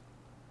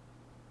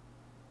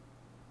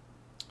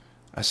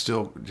 I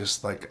still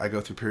just I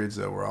go through periods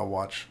though where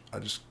I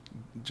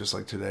just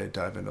like today,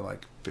 dive into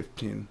like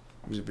 15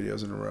 music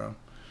videos in a row.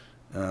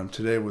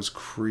 Today was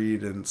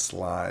Creedence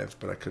Live,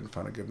 but I couldn't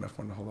find a good enough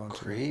one to hold on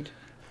to.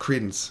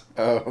 Creedence.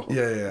 Oh.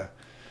 Yeah.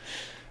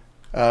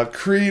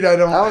 Creed, I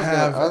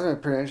was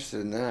pretty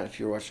interested in that. If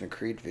you were watching a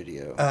Creed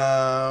video,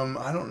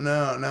 I don't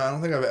know. No, I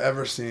don't think I've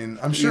ever seen.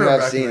 I'm sure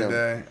back in the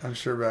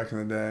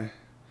day.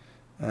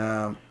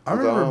 I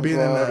remember being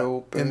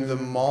in the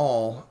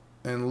mall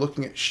and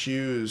looking at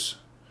shoes,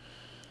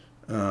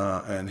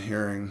 and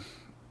hearing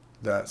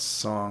that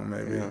song.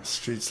 Maybe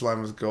Street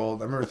Slime with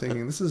Gold. I remember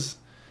thinking this is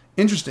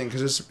interesting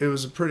because it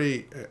was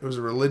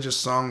a religious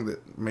song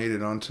that made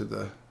it onto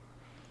the.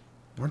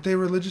 Weren't they a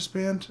religious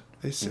band?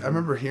 I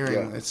remember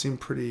hearing it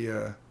seemed pretty.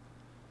 That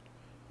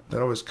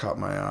always caught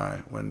my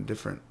eye when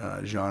different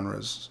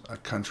genres, a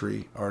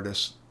country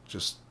artist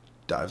just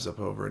dives up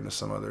over into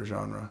some other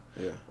genre.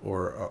 Yeah.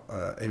 Or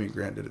Amy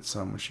Grant did it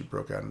some when she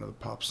broke out into the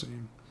pop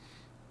scene.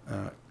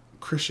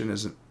 Christian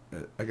isn't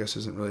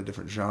really a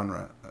different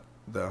genre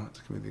though.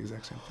 It can be the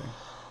exact same thing.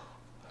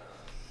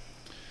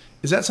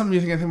 Is that something you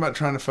think about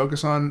trying to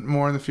focus on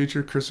more in the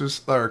future?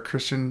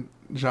 Christian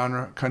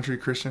genre, country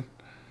Christian.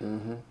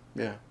 Mm-hmm.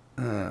 Yeah.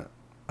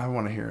 I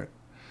want to hear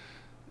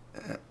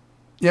it.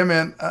 Yeah,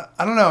 man.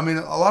 I don't know. I mean,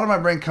 a lot of my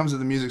brain comes to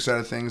the music side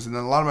of things, and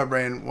then a lot of my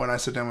brain, when I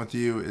sit down with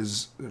you,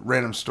 is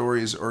random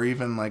stories or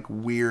even like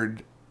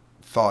weird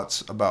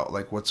thoughts about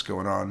like what's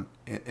going on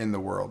in the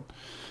world.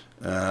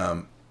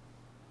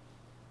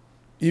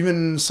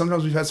 Even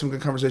sometimes we've had some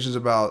good conversations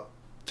about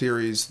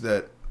theories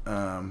that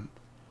I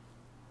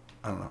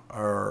don't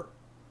know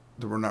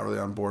that we're not really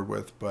on board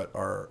with, but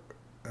are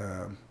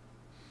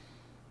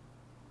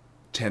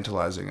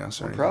tantalizing us.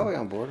 We're probably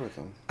on board with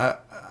them. I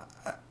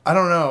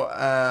don't know.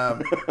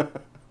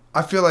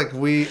 I feel like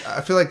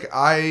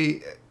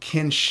I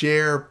can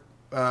share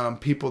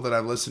people that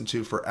I've listened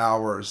to for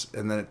hours,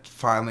 and then it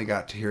finally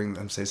got to hearing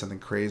them say something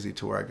crazy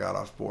to where I got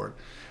off board.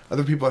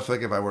 Other people, I feel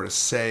like if I were to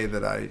say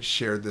that I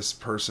shared this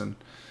person,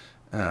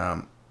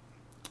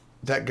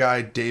 that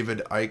guy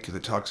David Icke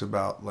that talks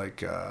about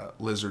like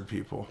lizard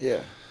people.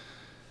 Yeah.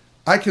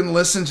 I can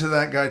listen to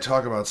that guy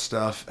talk about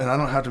stuff, and I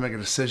don't have to make a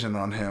decision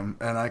on him,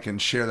 and I can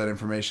share that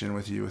information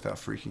with you without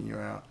freaking you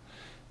out.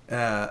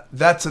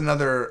 That's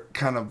another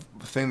kind of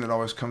thing that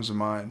always comes to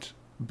mind.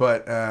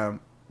 But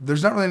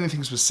there's not really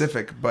anything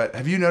specific, but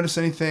have you noticed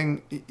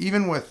anything,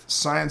 even with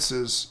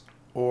sciences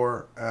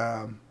or,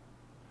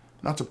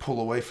 not to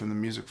pull away from the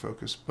music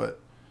focus, but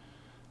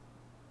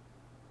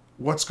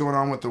what's going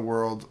on with the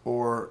world?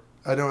 Or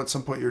I know at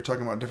some point you were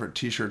talking about different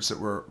t-shirts that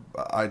were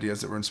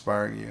ideas that were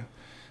inspiring you.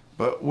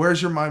 But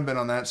where's your mind been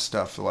on that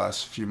stuff the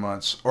last few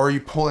months? Or are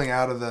you pulling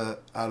out of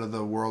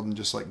the world and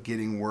just like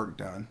getting work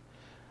done?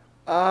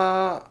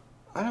 I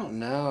don't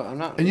know. I'm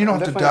not. And you don't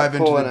have to dive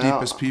into the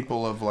deepest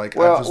people of like.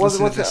 I was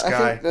listening to this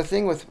guy. I think the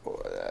thing with,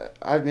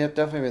 I've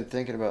definitely been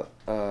thinking about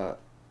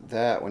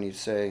that when you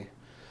say,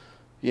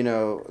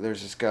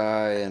 there's this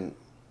guy and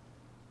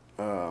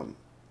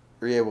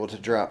you're able to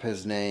drop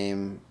his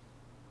name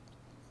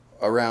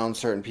around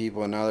certain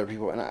people and other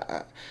people, and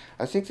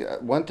I think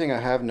one thing I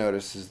have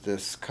noticed is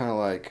this kind of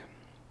like,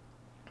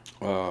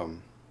 I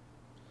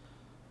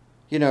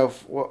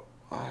was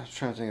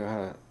trying to think of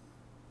how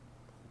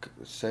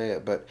to say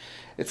it, but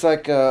it's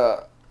like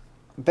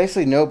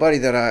basically nobody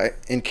that I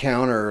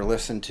encounter or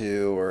listen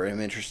to or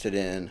am interested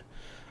in,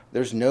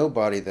 there's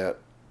nobody that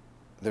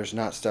there's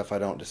not stuff I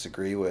don't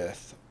disagree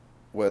with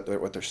what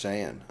they're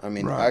saying. I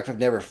mean, right. I've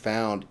never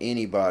found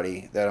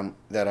anybody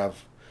that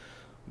I've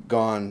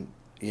gone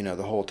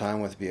the whole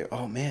time with be,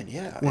 oh man,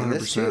 yeah, and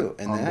this too,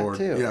 and that board.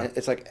 Too. Yeah. And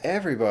it's like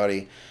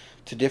everybody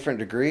to different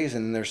degrees,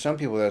 and there's some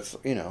people that's,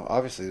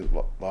 obviously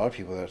a lot of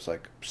people that's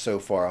like so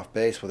far off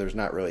base, well, there's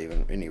not really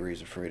even any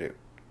reason for me to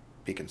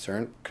be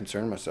concern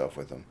myself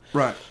with them.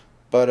 Right.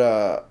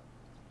 But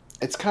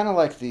it's kind of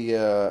like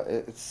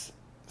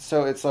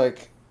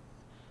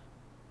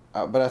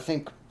but I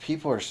think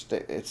people are,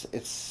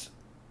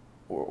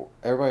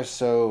 everybody's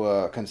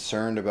so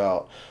concerned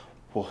about,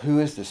 well, who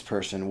is this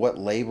person? What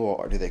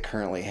label do they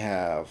currently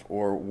have?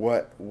 Or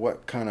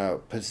what kind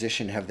of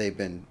position have they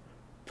been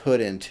put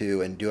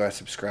into? And do I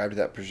subscribe to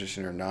that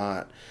position or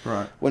not?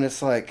 Right. When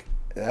it's like,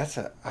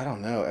 I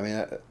don't know. I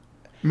mean...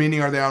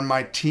 Meaning, are they on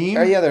my team?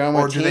 Oh, yeah, they're on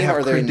my team. Or do they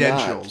have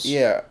credentials?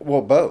 Yeah,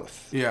 well,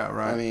 both. Yeah,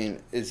 right. I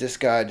mean, is this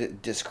guy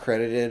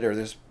discredited or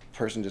this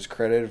person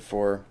discredited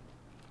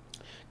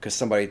because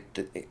somebody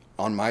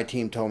on my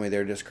team told me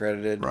they're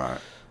discredited? Right.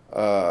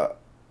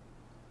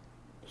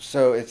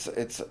 So it's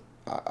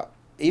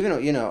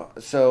even,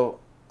 so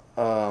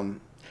I'm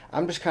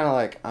just kind of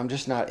like, I'm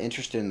just not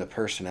interested in the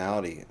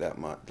personality that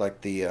much.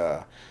 Like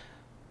the...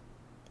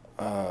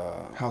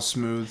 how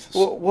smooth?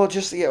 Well,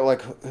 just,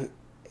 like...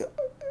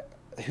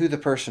 who the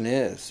person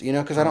is,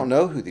 because I don't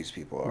know who these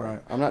people are. Right.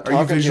 I'm not.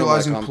 Are you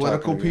visualizing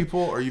political people?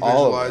 Or are you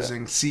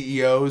visualizing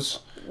CEOs?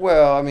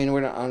 Well, I mean,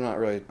 I'm not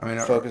really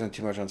focusing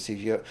too much on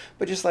CEO,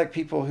 but just like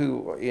people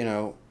who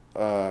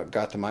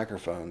got the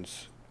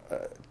microphones,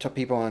 to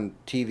people on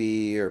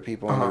TV or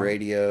people on the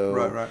radio,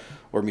 right,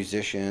 or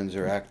musicians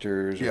or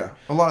actors. Yeah,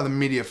 a lot of the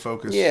media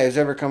focus. Yeah, is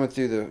ever coming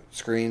through the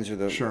screens or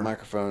the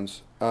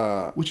microphones.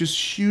 Which is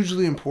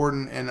hugely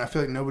important, and I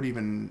feel like nobody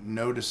even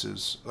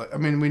notices. I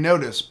mean, we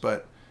notice,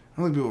 but I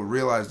don't think people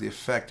realize the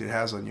effect it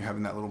has on you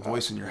having that little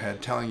voice in your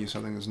head telling you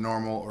something is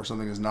normal or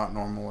something is not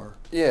normal, or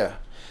you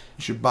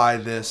should buy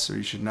this or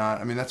you should not.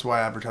 I mean, that's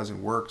why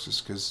advertising works,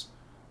 is because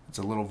it's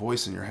a little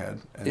voice in your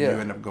head, and you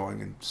end up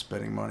going and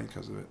spending money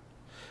because of it.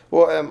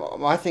 Well,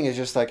 my thing is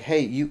just like, hey,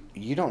 you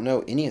don't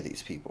know any of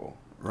these people.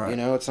 Right.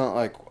 It's not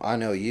like I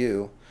know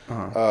you.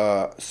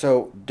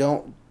 So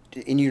don't,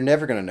 and you're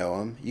never going to know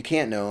them. You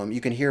can't know them.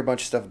 You can hear a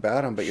bunch of stuff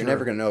about them, but you're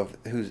never going to know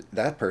who's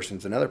that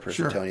person's another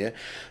person telling you.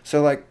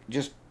 So like,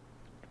 just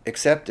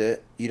accept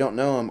it. You don't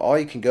know them. All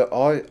you can go,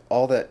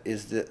 all that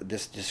is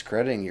this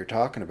discrediting you're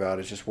talking about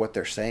is just what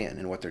they're saying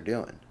and what they're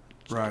doing.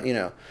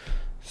 Right.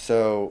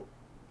 So,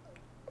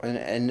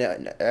 and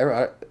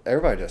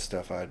everybody does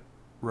stuff I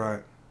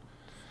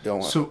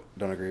don't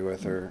agree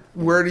with. Or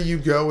where do you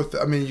go with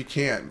I mean, you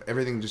can't.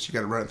 Everything you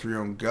got to run it through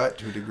your own gut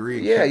to a degree.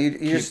 Yeah, you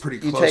just pretty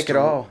close take it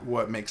all.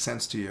 What makes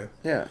sense to you.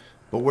 Yeah.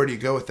 But where do you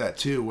go with that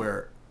too?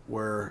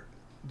 Where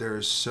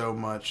there's so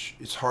much,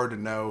 it's hard to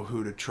know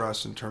who to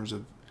trust in terms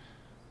of,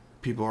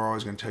 people are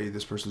always going to tell you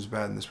this person's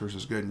bad and this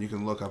person's good, and you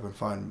can look up and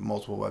find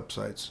multiple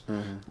websites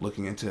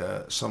looking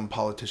into some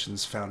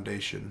politician's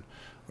foundation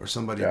or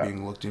somebody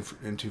being looked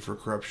into for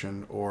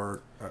corruption,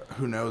 or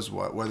who knows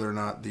what, whether or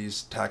not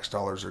these tax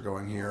dollars are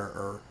going here,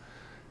 or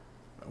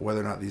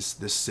whether or not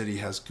this city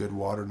has good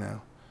water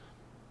now.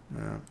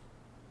 Yeah.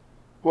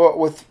 Well,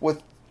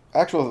 with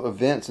actual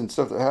events and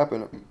stuff that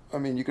happen, I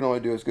mean, you can only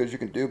do as good as you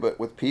can do, but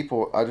with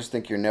people, I just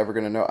think you're never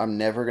going to know. I'm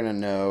never going to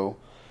know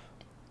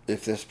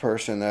if this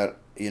person that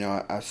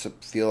I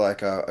feel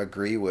like I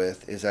agree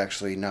with is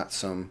actually not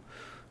some,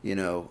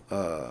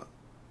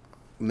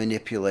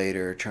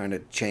 manipulator trying to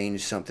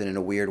change something in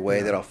a weird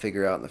way that I'll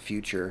figure out in the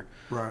future.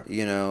 Right.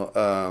 You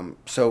know,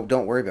 so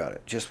don't worry about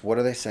it. Just what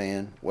are they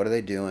saying? What are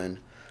they doing?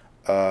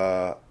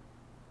 And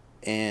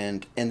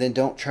then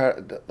don't try,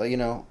 you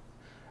know,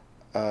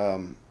 I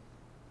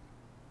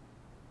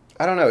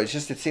don't know. It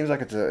seems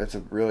like it's a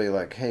really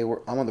like, hey,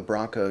 I'm on the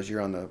Broncos,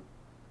 you're on the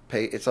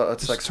pay. It's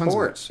like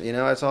sports, you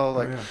know. It's all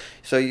like,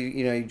 so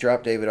you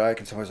drop David Icke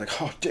and someone's like,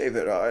 oh,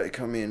 David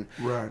Icke, I mean,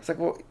 right. It's like,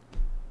 well,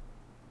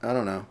 I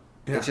don't know.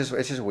 Yeah. It's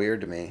just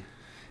weird to me.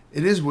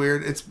 It is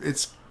weird.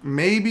 It's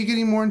maybe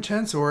getting more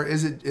intense, or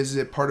is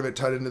it part of it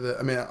tied into the?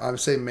 I mean, I would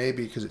say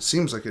maybe because it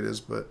seems like it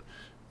is, but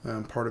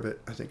part of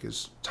it I think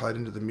is tied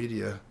into the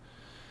media.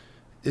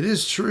 It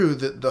is true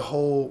that the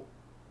whole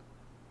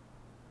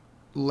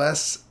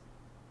less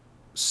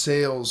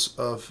sales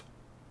of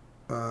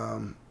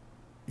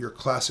your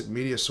classic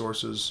media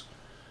sources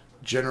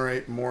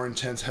generate more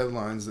intense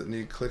headlines that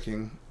need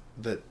clicking,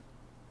 that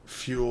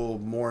fuel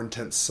more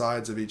intense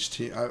sides of each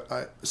team.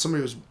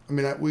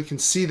 We can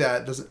see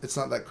that. It's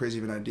not that crazy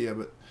of an idea,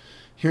 but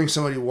hearing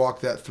somebody walk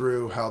that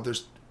through, how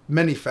there's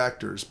many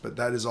factors, but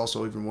that is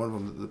also even one of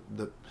them.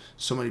 That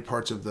so many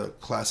parts of the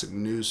classic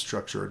news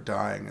structure are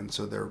dying, and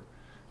so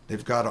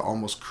they've got to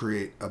almost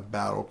create a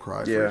battle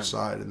cry for each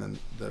side, and then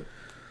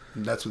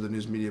that's what the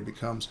news media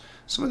becomes.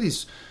 Some of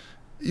these,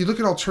 you look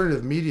at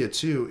alternative media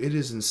too, it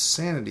is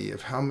insanity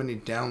of how many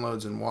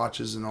downloads and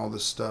watches and all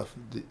this stuff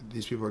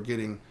these people are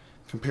getting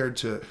compared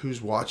to who's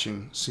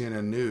watching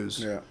CNN News.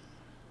 Yeah.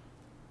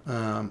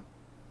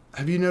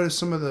 Have you noticed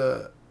some of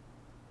the,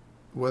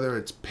 whether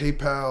it's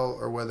PayPal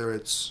or whether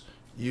it's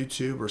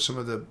YouTube or some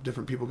of the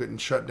different people getting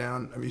shut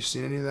down? Have you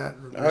seen any of that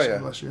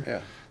last year?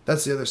 Yeah.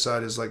 That's the other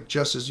side, is like,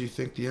 just as you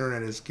think the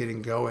internet is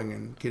getting going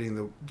and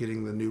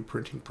getting the new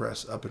printing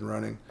press up and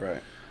running,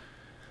 right?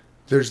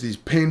 There's these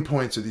pain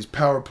points or these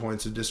power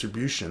points of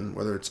distribution,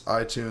 whether it's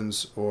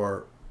iTunes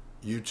or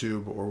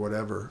YouTube or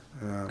whatever.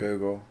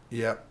 Google.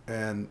 Yep,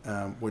 and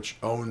which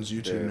owns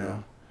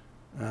YouTube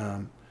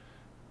now.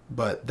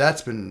 But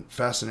that's been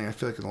fascinating. I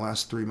feel like in the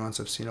last 3 months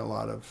I've seen a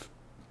lot of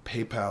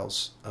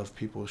PayPals of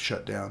people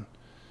shut down.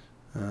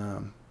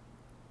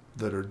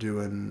 That are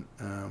doing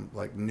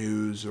like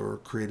news or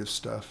creative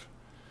stuff,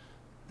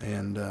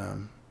 and I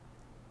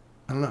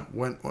don't know,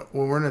 when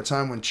we're in a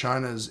time when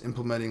China is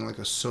implementing like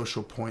a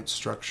social point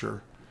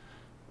structure,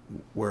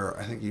 where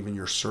I think even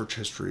your search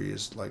history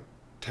is like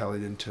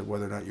tallied into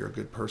whether or not you're a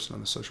good person on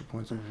the social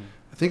points. Mm-hmm.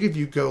 I think if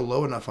you go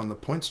low enough on the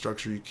point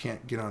structure, you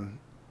can't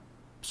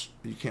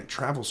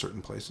travel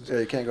certain places. Yeah,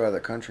 you can't go out of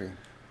the country.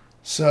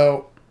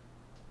 So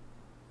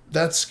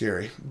that's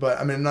scary. But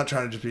I mean, I'm not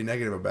trying to just be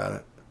negative about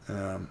it.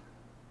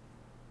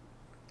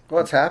 Well,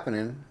 it's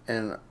happening,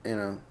 and you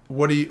know.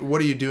 What do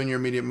you do in your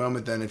immediate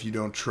moment then if you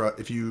don't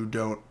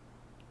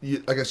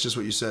I guess just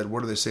what you said.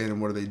 What are they saying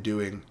and what are they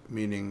doing?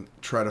 Meaning,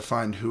 try to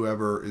find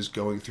whoever is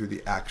going through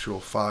the actual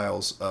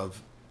files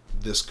of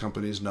this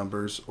company's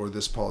numbers or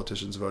this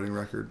politician's voting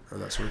record or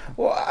that sort of thing.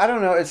 Well, I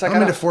don't know. It's like I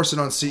don't mean to force it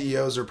on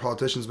CEOs or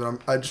politicians, but I'm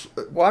just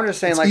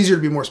saying, it's like, easier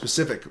to be more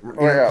specific.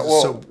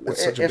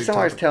 If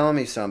somebody's telling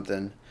me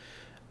something,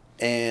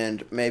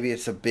 and maybe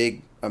it's a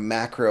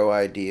macro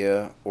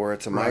idea or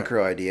it's a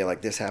micro idea,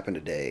 like this happened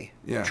today.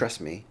 Yeah.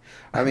 Trust me.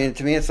 I mean,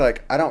 to me, it's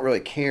like, I don't really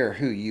care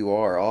who you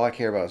are. All I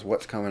care about is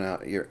what's coming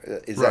out.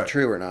 Is that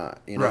true or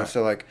not? You know? Right.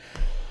 So like,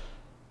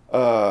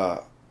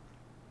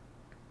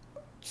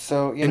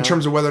 in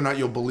terms of whether or not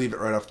you'll believe it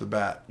right off the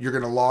bat, you're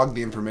going to log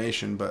the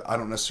information, but I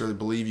don't necessarily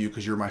believe you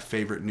because you're my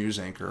favorite news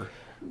anchor.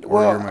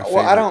 Or you're my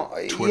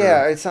favorite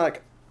Twitter it's not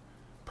like,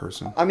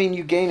 person. I mean,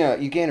 you gain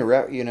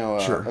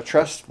a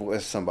trust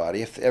with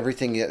somebody if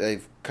everything that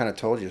they've kind of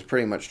told you is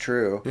pretty much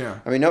true. Yeah.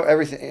 I mean,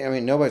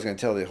 nobody's going to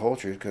tell the whole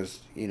truth because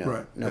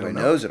nobody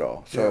knows it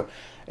all. So,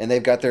 and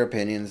they've got their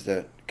opinions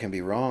that can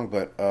be wrong,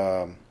 but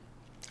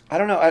I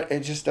don't know. It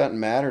just doesn't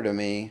matter to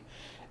me.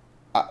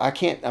 I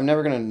can't. I'm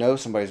never going to know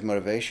somebody's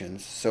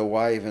motivations. So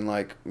why even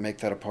like make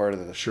that a part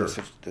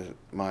of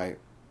my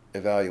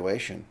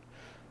evaluation?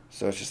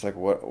 So it's just like,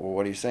 what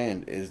are you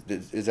saying?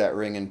 Is that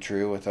ringing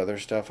true with other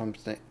stuff?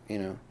 Right.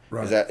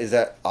 Is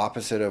that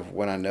opposite of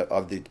when I know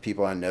of the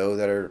people I know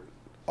that are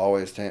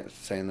always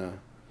saying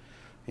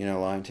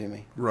lying to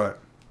me? Right.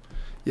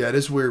 Yeah, it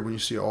is weird when you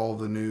see all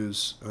the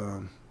news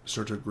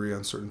start to agree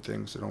on certain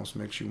things. It almost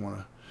makes you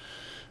want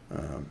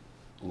to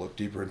look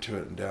deeper into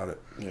it and doubt it.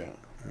 Yeah.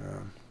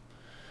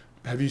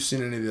 Have you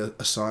seen any of the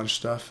Assange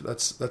stuff?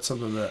 That's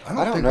something that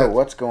I don't know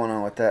what's going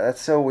on with that. That's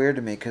so weird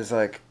to me because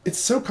like it's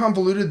so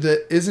convoluted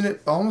that isn't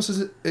it almost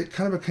as it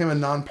kind of became a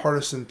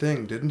nonpartisan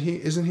thing, didn't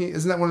he?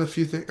 Isn't that one of the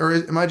few things? Or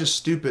am I just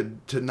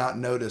stupid to not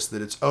notice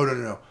that it's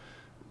no,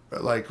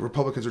 like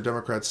Republicans or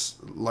Democrats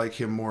like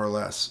him more or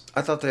less?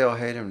 I thought they all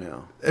hate him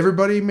now.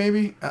 Everybody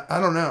maybe? I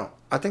don't know.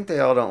 I think they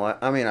all don't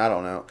like. I mean, I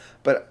don't know,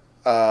 but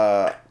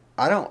I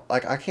don't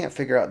like. I can't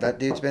figure out that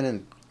dude's been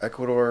in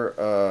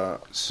Ecuador.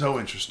 So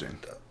interesting.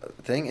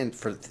 Thing and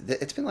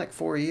it's been like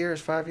 5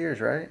 years,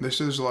 right? They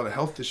say there's a lot of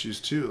health issues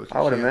too. Like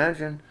I would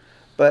imagine,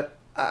 but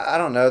I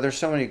don't know. There's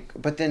so many,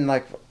 but then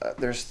like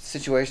there's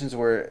situations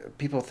where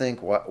people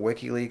think what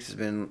WikiLeaks has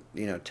been,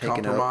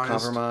 taken up,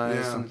 compromised.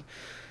 Yeah. And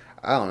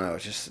I don't know.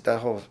 It's just that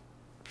whole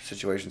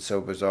situation's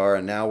so bizarre.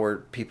 And now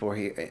people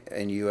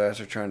in U.S.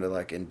 are trying to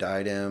like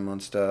indict him on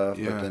stuff.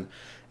 Yeah. But then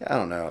I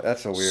don't know.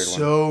 That's a weird one.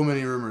 So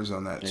many rumors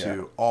on that too.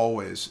 Yeah.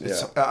 Always.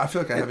 I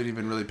feel like I haven't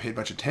even really paid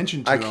much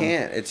attention to them. I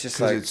can't. It's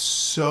just like it's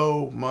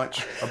so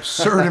much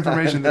absurd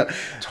information that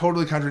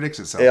totally contradicts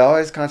itself. It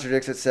always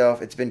contradicts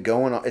itself. It's been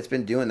going on. It's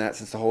been doing that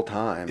since the whole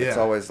time. Yeah. It's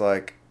always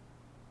like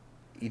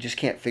you just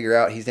can't figure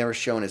out. He's never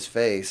shown his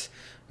face.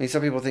 I mean,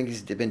 some people think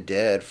he's been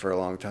dead for a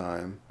long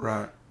time.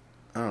 Right.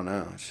 I don't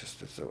know.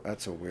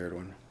 That's a weird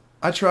one.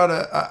 I try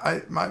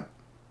to.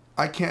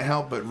 I can't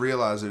help but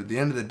realize that at the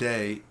end of the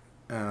day,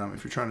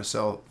 if you're trying to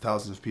sell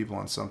thousands of people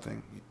on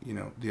something,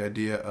 the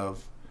idea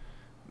of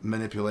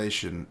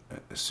manipulation,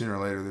 sooner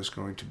or later there's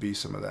going to be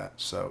some of that.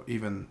 So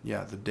even,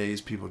 the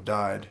days people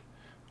died,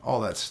 all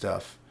that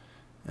stuff.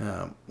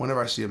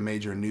 Whenever I see a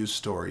major news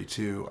story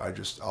too,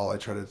 all I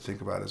try to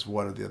think about is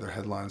what are the other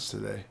headlines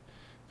today,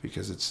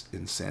 because it's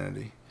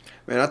insanity.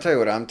 Man, I'll tell you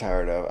what I'm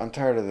tired of. I'm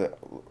tired of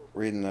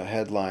reading the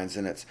headlines,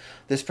 and it's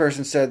this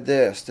person said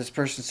this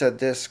person said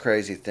this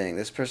crazy thing,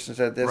 this person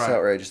said this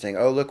outrageous thing.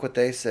 Oh, look what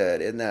they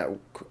said. Isn't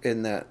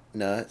that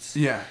nuts?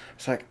 Yeah.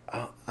 It's like,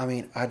 I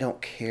mean, I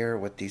don't care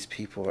what these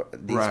people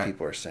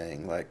are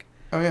saying. Like,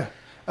 oh yeah,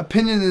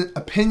 opinion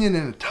in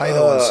a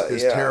title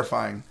is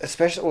terrifying.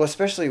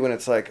 Especially when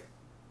it's like,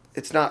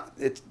 it's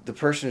the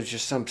person is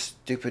just some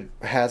stupid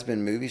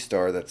has-been movie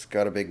star that's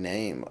got a big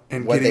name.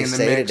 And what getting they in the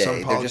say mix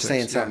today, on they're just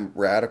saying politics, something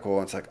radical.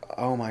 And it's like,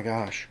 oh my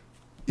gosh.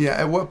 Yeah,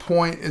 at what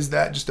point is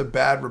that just a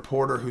bad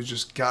reporter who's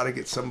just got to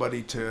get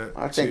somebody to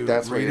I think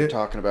that's what you're it?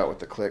 talking about with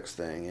the clicks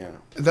thing, yeah.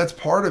 That's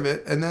part of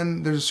it. And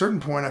then there's a certain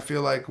point, I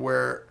feel like,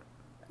 where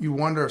you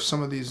wonder if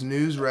some of these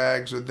news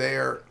rags are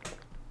there,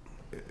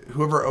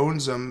 whoever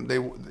owns them,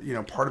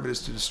 part of it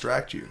is to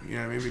distract you. You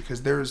know what I mean?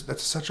 Because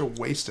that's such a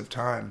waste of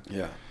time.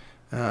 Yeah.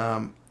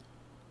 I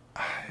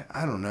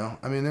don't know.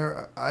 I mean,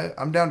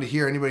 I'm down to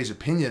hear anybody's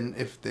opinion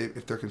if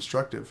they're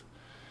constructive.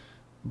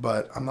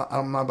 But I'm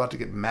not about to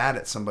get mad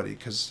at somebody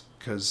because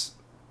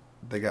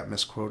they got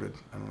misquoted.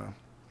 I don't know.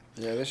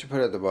 Yeah, they should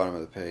put it at the bottom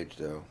of the page,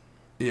 though.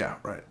 Yeah,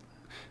 right.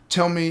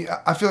 Tell me,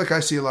 I feel like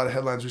I see a lot of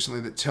headlines recently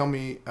that tell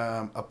me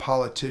a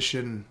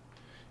politician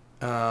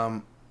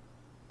acted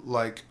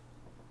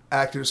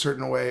a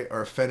certain way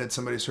or offended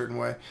somebody a certain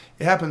way.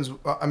 It happens.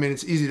 I mean,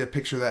 it's easy to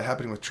picture that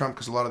happening with Trump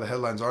because a lot of the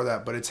headlines are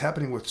that, but it's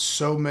happening with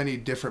so many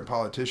different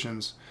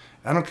politicians.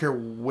 I don't care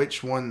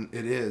which one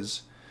it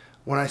is.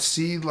 When I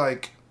see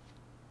like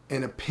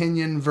an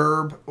opinion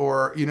verb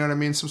or, you know what I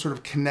mean, some sort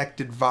of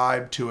connected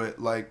vibe to it,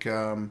 like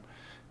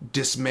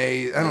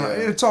dismay. I don't know.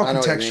 It's all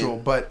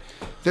contextual, but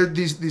there are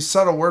these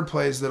subtle word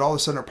plays that all of a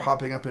sudden are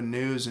popping up in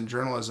news and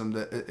journalism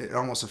that it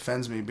almost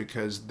offends me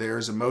because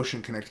there's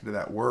emotion connected to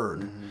that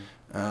word.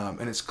 Mm-hmm.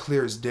 And it's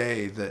clear as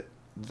day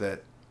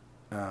that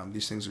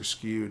these things are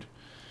skewed.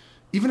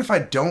 Even if I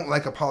don't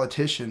like a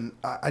politician,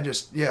 I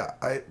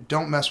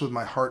don't mess with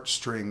my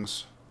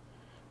heartstrings.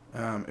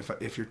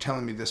 If you're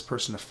telling me this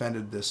person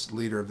offended this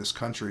leader of this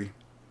country,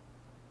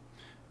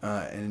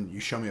 and you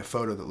show me a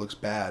photo that looks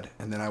bad,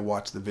 and then I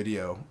watch the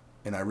video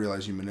and I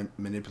realize you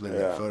manipulated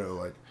that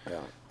photo,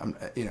 I'm,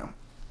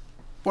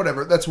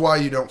 whatever. That's why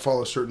you don't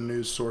follow certain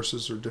news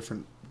sources or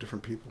different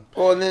people.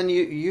 Well, and then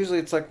usually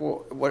it's like,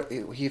 well, what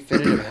he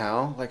offended him?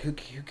 How? Like, who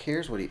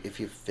cares if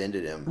he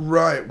offended him?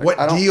 Right. Like,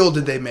 what deal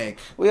did they make?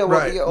 Well, yeah,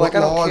 right. Like, what I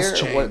don't laws care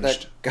changed? what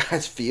that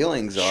guy's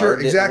feelings are. Sure,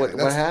 exactly.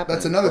 What happened?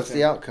 That's another What's thing.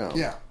 the outcome?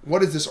 Yeah.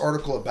 What is this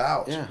article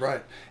about? Yeah.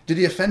 Right. Did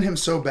he offend him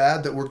so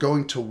bad that we're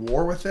going to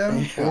war with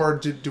them, or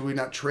do we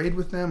not trade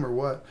with them, or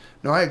what?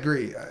 No, I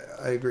agree.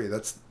 I agree.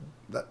 That's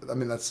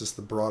just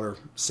the broader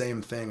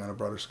same thing on a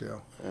broader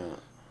scale.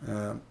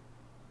 Yeah.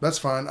 That's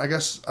fine. I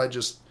guess I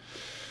just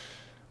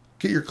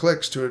get your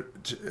clicks to it,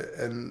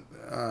 and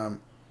I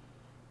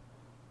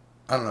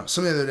don't know.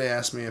 Somebody the other day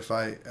asked me if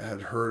I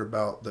had heard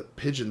about that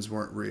pigeons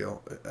weren't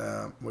real,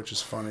 which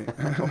is funny.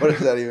 What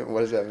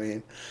does that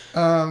mean?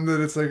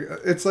 That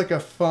it's like a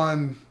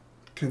fun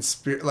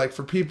like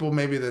for people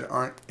maybe that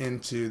aren't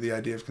into the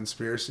idea of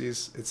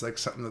conspiracies. It's like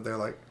something that they're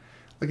like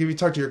if you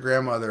talk to your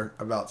grandmother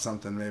about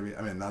something, maybe,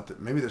 I mean, not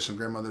that, maybe there's some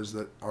grandmothers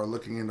that are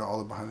looking into all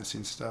the behind the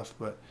scenes stuff,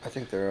 but I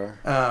think there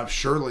are.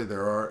 Surely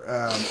there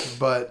are.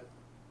 But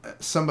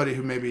somebody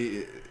who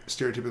maybe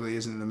stereotypically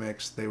isn't in the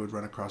mix, they would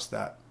run across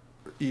that.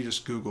 You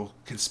just Google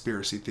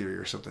conspiracy theory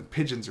or something.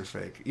 Pigeons are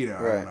fake. I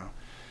don't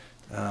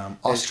know.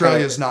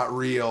 Australia's not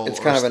real.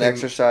 It's kind of an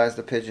exercise.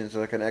 The pigeons are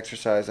like an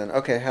exercise in,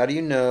 okay, how do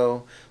you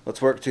know?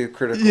 Let's work to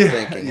critical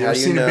thinking. How do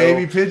you know a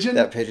baby pigeon?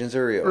 That pigeons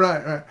are real?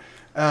 Right.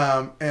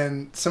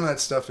 And some of that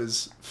stuff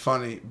is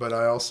funny, but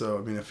a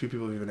few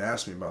people have even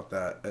asked me about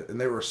that, and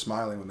they were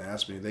smiling when they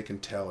asked me. They can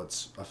tell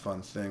it's a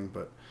fun thing,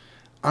 but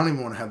I don't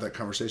even want to have that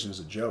conversation as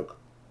a joke.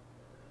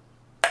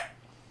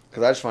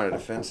 Because I just find it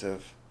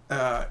offensive.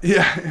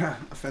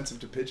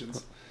 Offensive to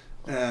pigeons.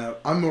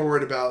 I'm more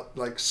worried about,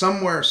 like,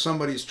 somewhere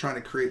somebody's trying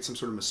to create some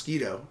sort of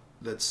mosquito,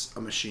 that's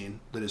a machine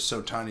that is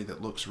so tiny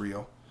that looks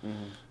real.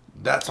 Mm-hmm.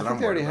 That's what I think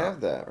I'm they worried already about.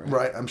 have that, right?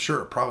 Right, I'm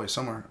sure, probably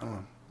somewhere. I don't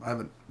know. I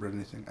haven't read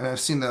anything. And I've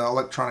seen the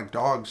electronic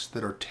dogs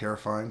that are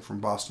terrifying from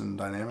Boston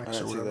Dynamics I or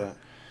didn't see whatever. that.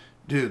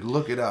 Dude,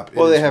 look it up.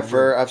 Well, It they is have real.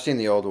 fur. I've seen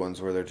the old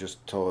ones where they're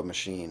just total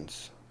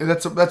machines.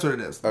 That's what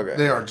it is. Okay.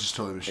 They are just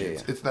totally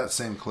machines. Yeah. It's that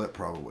same clip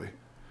probably.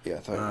 Yeah, I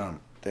thought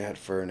they had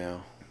fur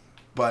now.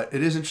 But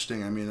it is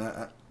interesting. I mean,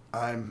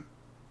 I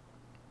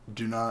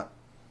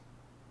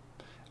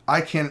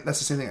can't. That's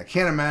the same thing. I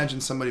can't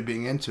imagine somebody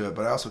being into it,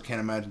 but I also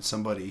can't imagine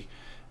somebody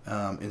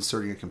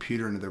inserting a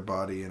computer into their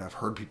body. And I've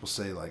heard people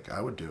say like,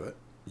 "I would do it."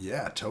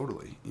 Yeah,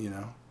 totally. You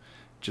know,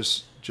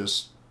 just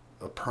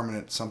a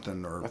permanent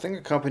something. Or I think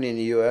a company in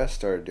the U.S.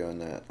 started doing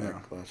that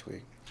last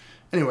week.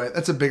 Anyway,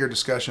 that's a bigger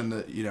discussion.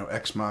 That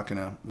Ex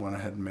Machina went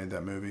ahead and made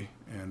that movie,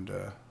 and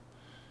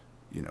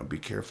be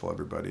careful,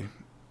 everybody,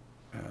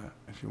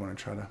 if you want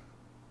to try to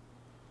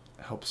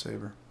help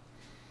save her.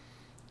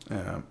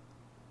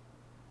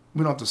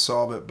 We don't have to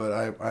solve it,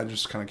 but I'm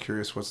just kind of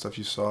curious what stuff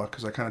you saw,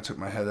 because I kind of took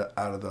my head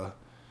out of the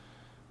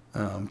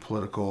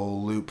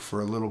political loop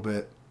for a little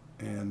bit,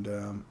 and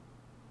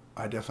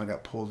I definitely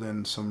got pulled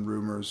in some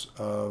rumors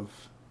of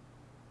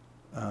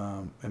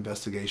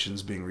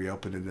investigations being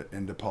reopened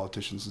into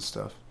politicians and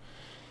stuff.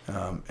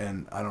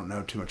 And I don't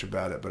know too much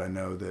about it, but I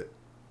know that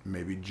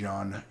maybe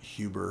John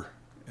Huber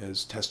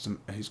he's going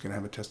to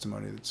have a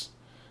testimony that's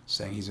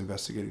saying he's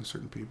investigating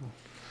certain people.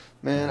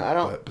 Man,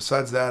 But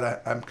besides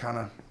that, I'm kind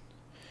of...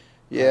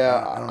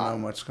 Yeah, I don't know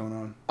much going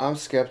on. I'm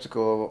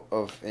skeptical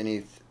of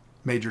any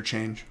Major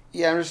change.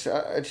 Yeah,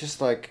 it's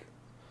just like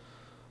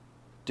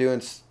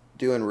doing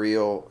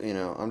real.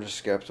 I'm just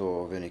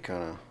skeptical of any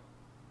kind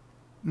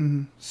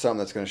of something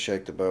that's going to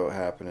shake the boat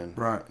happening.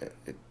 Right.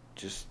 It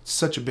just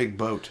such a big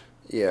boat.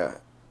 Yeah.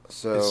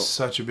 So it's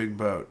such a big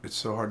boat. It's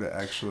so hard to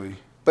actually.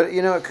 But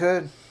it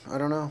could. I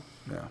don't know.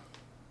 Yeah.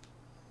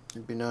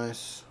 It'd be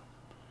nice.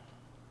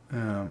 We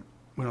don't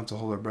have to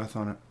hold our breath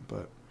on it,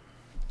 but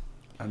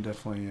I'm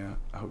definitely.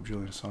 I hope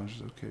Julian Assange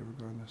is okay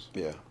regardless.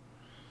 Yeah.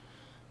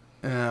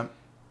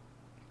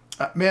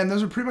 Man,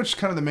 those are pretty much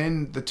kind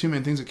of the two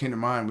main things that came to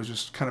mind, was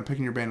just kind of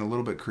picking your brain a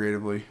little bit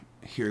creatively,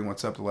 hearing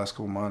what's up the last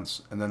couple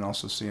months, and then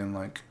also seeing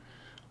like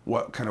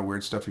what kind of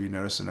weird stuff are you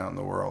noticing out in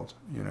the world,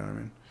 you know what I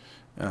mean?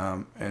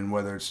 And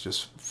whether it's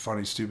just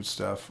funny, stupid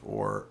stuff,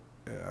 or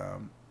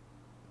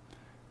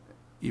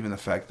even the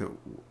fact that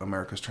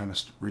America's trying to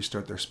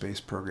restart their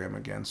space program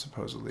again,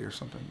 supposedly, or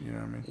something, you know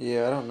what I mean?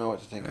 Yeah, I don't know what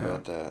to think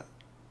about that.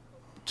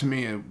 To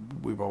me,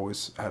 we've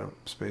always had a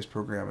space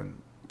program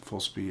in full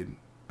speed,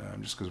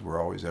 just because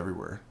we're always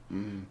everywhere.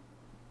 Mm-hmm.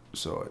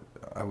 So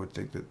I would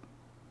think that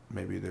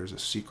maybe there's a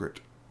secret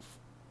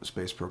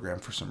space program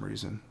for some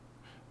reason.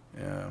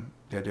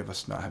 The idea of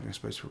us not having a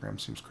space program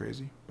seems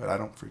crazy, but I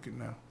don't freaking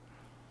know.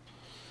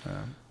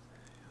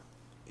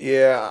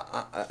 Yeah,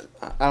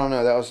 I don't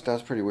know. That was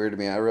pretty weird to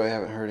me. I really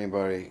haven't heard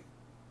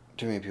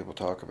too many people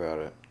talk about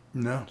it.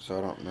 No. So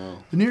I don't know.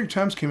 The New York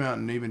Times came out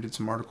and even did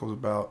some articles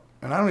about,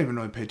 and I don't even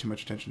really pay too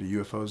much attention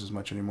to UFOs as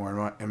much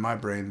anymore. In my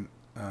brain,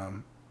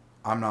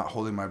 I'm not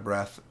holding my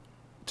breath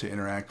to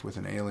interact with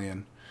an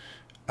alien.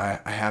 I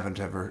haven't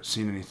ever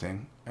seen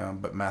anything,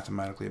 but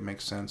mathematically it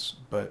makes sense.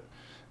 But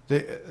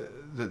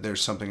that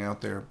there's something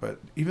out there. But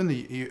even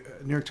the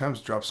New York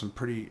Times dropped some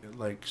pretty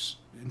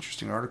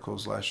interesting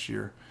articles last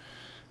year,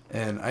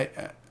 and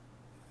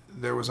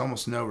there was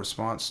almost no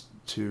response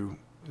to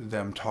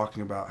them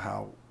talking about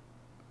how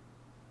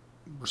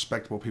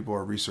respectable people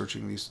are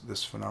researching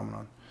this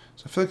phenomenon.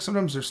 So I feel like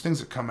sometimes there's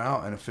things that come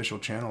out in official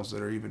channels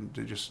that are even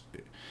to just,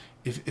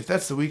 if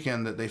that's the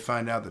weekend that they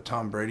find out that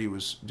Tom Brady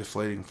was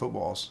deflating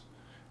footballs,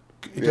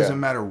 it doesn't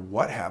matter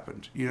what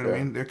happened. You know what I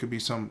mean? There could be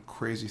some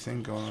crazy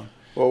thing going on.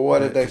 Well, what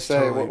did they say?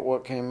 Totally,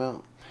 What came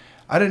out?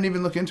 I didn't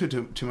even look into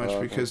it too much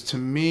okay. Because to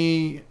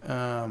me,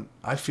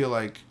 I feel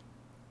like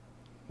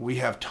we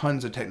have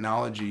tons of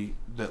technology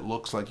that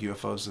looks like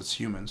UFOs that's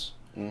humans.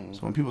 Mm-hmm.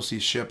 So when people see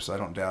ships, I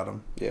don't doubt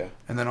them. Yeah.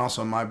 And then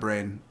also in my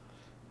brain,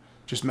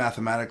 just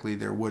mathematically,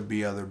 there would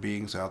be other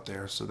beings out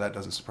there, so that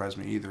doesn't surprise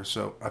me either.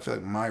 So I feel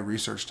like my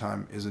research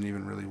time isn't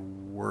even really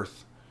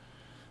worth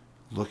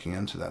looking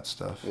into that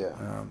stuff.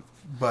 Yeah.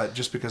 But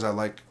just because I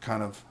like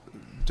kind of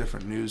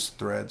different news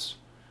threads,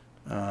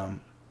 I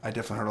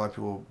definitely heard a lot of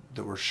people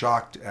that were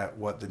shocked at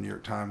what the New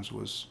York Times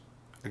was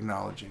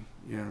acknowledging.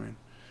 You know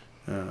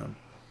what I mean?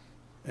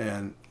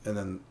 And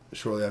then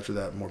shortly after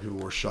that, more people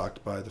were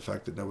shocked by the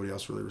fact that nobody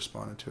else really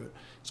responded to it.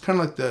 It's kind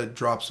of like the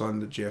drops on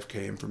the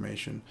JFK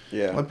information.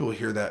 Yeah. A lot of people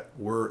hear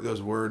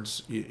those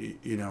words, you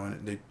know,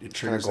 and it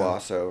triggers kind of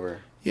gloss over.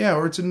 Yeah,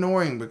 or it's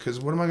annoying because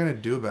what am I going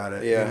to do about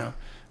it? Yeah. You know?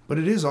 But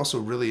it is also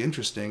really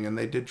interesting, and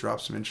they did drop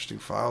some interesting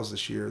files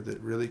this year that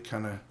really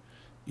kind of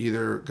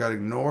either got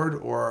ignored,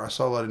 or I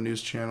saw a lot of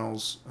news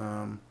channels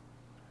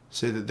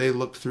say that they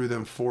looked through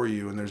them for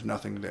you and there's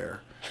nothing there.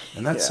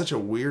 And that's such a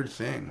weird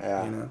thing,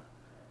 you know?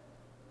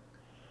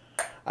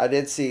 I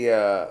did see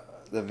the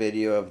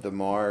video of the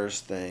Mars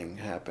thing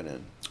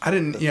happening. I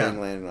didn't. The thing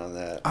landing on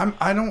that.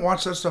 I don't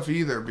watch that stuff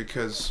either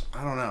because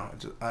I don't know.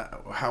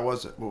 How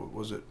was it? What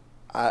was it?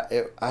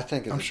 I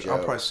think it's I'm a sure joke.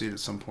 I'll probably see it at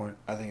some point.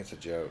 I think it's a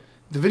joke.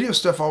 The video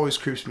stuff always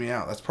creeps me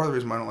out. That's part of the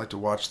reason why I don't like to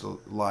watch the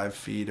live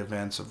feed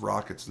events of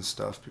rockets and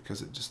stuff,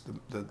 because it just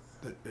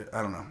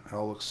I don't know. It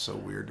all looks so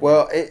weird.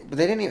 Well, they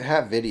didn't even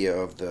have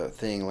video of the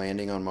thing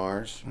landing on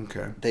Mars.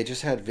 Okay. They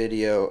just had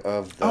video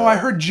of the. Oh, I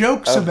heard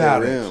jokes about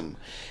the room.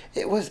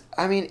 It was.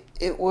 I mean,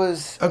 it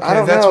was. Okay, I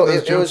don't that's know. what those It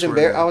was jokes were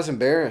then. I was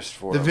embarrassed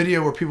for The him.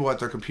 video where people at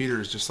their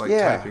computers just like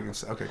Yeah. typing and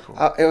stuff. Okay, cool.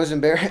 It was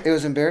It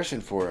was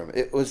embarrassing for him.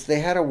 It was.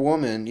 They had a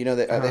woman. You know,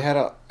 they had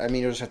a. I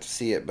mean, you just have to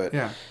see it, but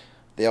Yeah.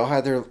 they all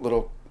had their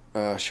little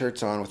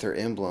shirts on with their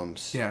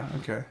emblems. Yeah.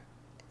 Okay.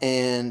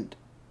 And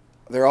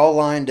they're all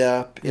lined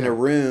up in Yeah. a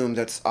room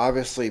that's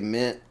obviously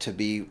meant to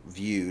be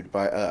viewed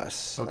by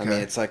us. Okay. I mean,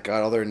 it's like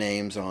got all their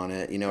names on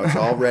it. You know, it's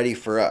all ready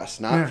for us,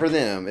 not Yeah. for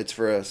them. It's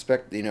for a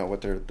you know,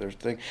 what their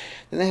thing.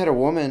 Then they had a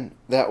woman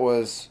that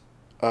was,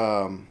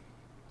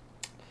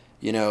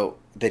 you know,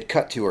 they'd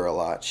cut to her a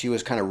lot. She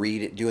was kind of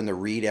doing the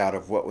readout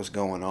of what was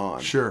going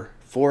on. Sure.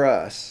 For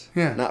us,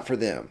 Yeah. not for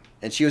them.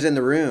 And she was in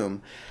the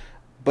room,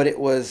 but it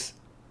was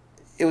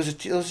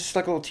just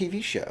like a little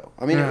TV show.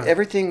 I mean, Yeah.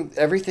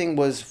 everything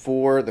was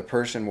for the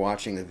person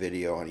watching the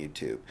video on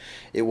YouTube.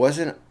 It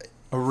wasn't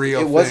A real.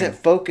 It thing. wasn't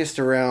focused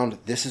around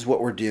this is what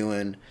we're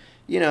doing.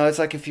 You know, it's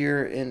like if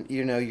you're in,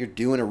 you know, you're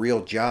doing a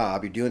real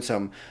job, you're doing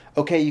some.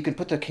 Okay, you can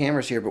put the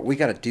cameras here, but we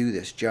got to do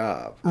this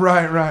job.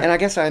 Right. Right. And I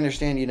guess I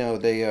understand. You know,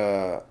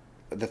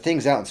 the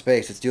thing's out in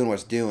space. It's doing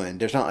what's doing.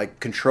 There's not like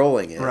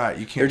controlling it. Right,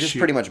 you can't They're just shoot.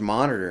 pretty much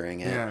monitoring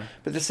it. Yeah.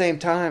 But at the same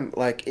time,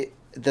 like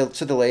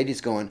so the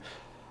lady's going,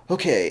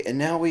 okay, and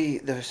now the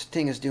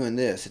thing is doing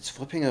this. It's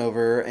flipping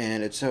over,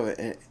 and it's so,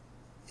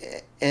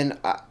 and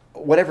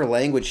whatever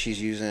language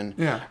she's using,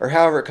 Yeah. or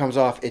however it comes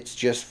off, it's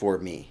just for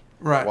me.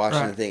 Right, Watching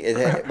right. the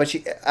thing, but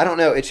I don't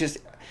know. It's just,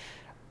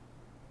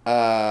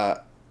 I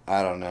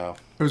don't know.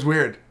 It was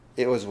weird.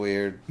 It was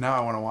weird. Now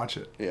I want to watch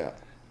it. Yeah,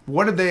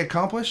 What did they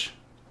accomplish?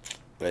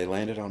 they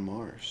landed on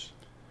Mars.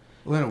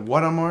 Landed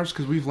what on Mars?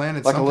 Because we've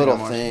landed Like a something little on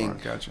Mars thing.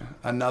 before. Gotcha.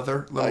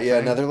 Another little thing? Yeah,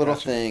 another little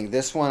Gotcha. thing.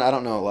 This one, I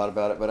don't know a lot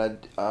about it,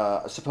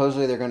 but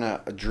supposedly they're going to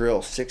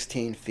drill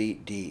 16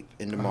 feet deep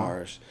into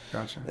Mars,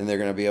 Gotcha. and they're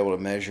going to be able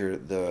to measure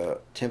the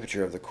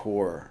temperature of the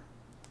core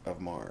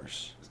of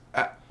Mars.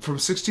 From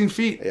 16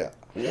 feet? Yeah.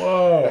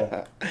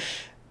 Whoa.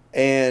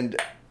 And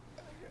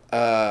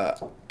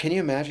can you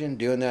imagine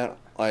doing that,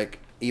 like,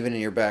 even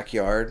in your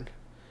backyard?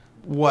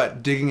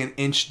 What? Digging an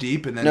inch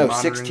deep and then No,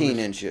 monitoring 16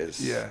 the-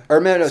 inches. Yeah.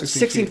 Or no, 16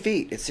 16 feet.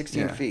 feet. It's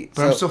 16 Yeah. feet.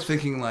 But I'm So- still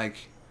thinking, like,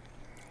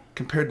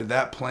 compared to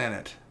that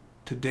planet,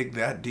 to dig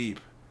that deep,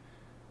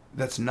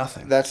 that's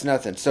nothing. That's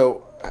nothing.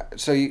 So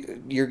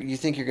you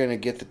think you're going to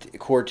get the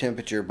core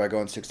temperature by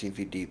going 16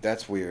 feet deep?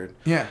 That's weird.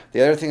 Yeah.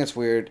 The other thing that's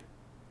weird,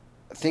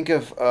 think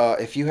of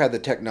if you had the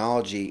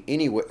technology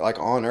anywhere, like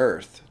on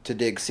Earth, to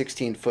dig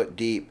 16 foot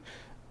deep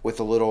with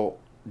a little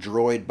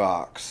droid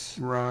box,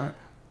 Right.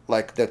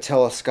 like the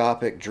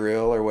telescopic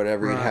drill or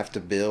whatever Right. you'd have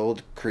to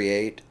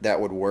create, that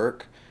would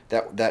work.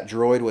 That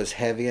droid was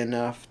heavy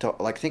enough to,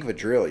 like, think of a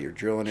drill. You're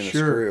drilling in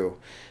Sure. a screw,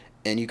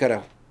 and you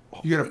gotta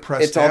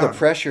press. It's down. all the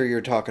pressure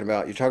you're talking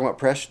about. You're talking about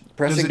pressing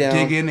Does it down.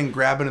 dig in and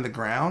grab into the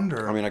ground?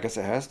 Or? I mean, I guess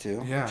it has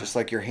to. Yeah. Just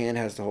like your hand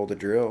has to hold the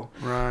drill.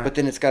 Right. But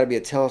then it's got to be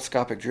a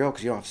telescopic drill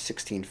because you don't have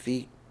 16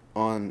 feet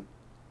on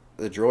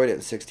the droid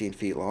at 16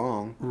 feet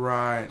long.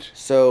 Right.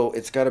 So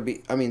it's got to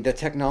be. I mean, the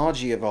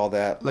technology of all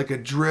that. Like a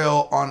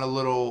drill on a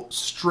little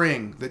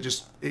string that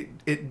just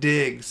it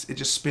digs, it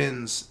just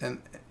spins,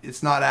 and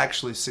it's not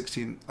actually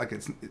 16. Like the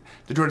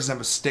droid doesn't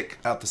have a stick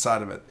out the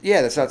side of it.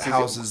 Yeah, that's not.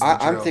 Houses the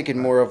I'm drill. thinking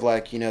more of,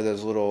 like, you know,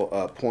 those little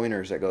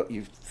pointers that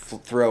you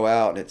throw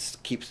out, and it's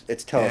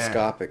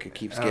telescopic. It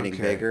keeps getting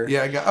Okay. bigger.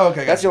 Yeah.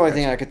 Okay. That's the only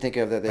thing gotcha. I could think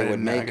of that they would I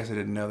make. guess I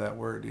didn't know that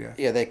word. Yeah.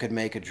 Yeah, they could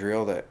make a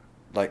drill that,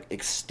 like,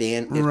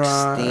 extended Right.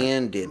 down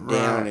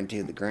Right.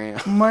 into the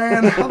ground.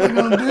 Man, how are they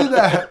gonna do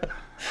that?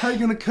 How are you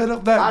gonna cut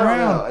up that I don't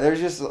ground? know.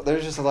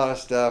 There's just a lot of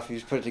stuff you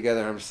just put it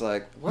together. And I'm just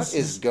like, what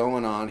is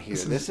going on here?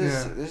 This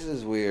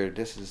is weird.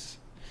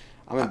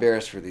 I'm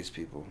embarrassed for these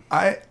people.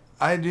 I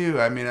do.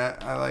 I mean,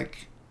 I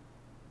like.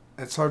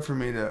 It's hard for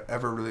me to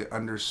ever really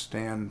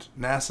understand.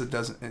 NASA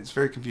doesn't. It's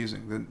very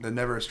confusing. The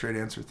never a straight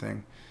answer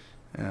thing.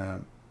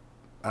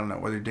 I don't know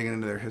whether you're digging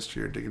into their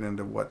history or digging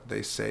into what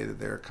they say that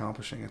they're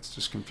accomplishing. It's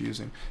just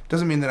confusing.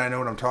 Doesn't mean that I know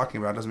what I'm talking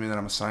about. Doesn't mean that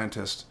I'm a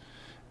scientist,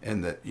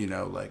 and that, you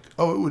know, like,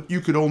 you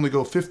could only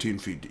go 15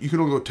 feet. You could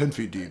only go 10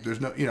 feet deep. There's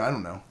no, I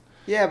don't know.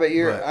 Yeah, but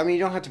I mean, you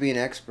don't have to be an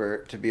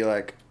expert to be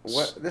like,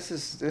 what? This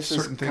is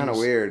kind of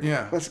weird.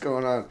 Yeah. What's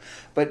going on?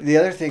 But the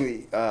other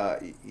thing,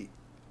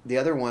 the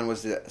other one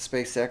was the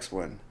SpaceX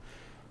one.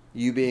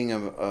 You being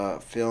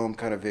a film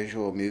kind of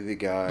visual movie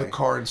guy. The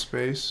car in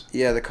space.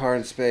 Yeah, the car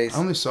in space. I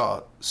only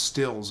saw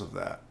stills of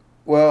that.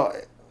 Well,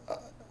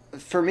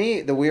 for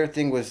me, the weird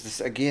thing was this,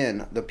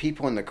 again, the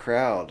people in the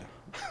crowd.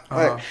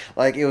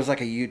 Like it was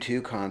like a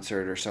U2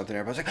 concert or something.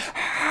 Everybody's like,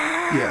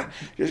 Yeah,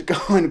 just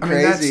going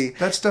crazy.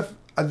 That stuff,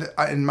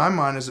 in my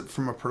mind, is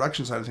from a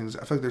production side of things.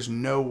 I feel like there's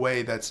no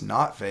way that's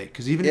not fake.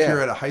 Because even if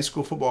you're at a high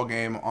school football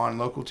game on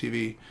local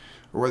TV,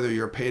 or whether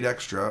you're a paid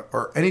extra,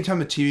 or anytime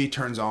the TV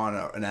turns on,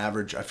 an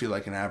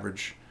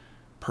average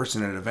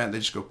person at an event, they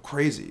just go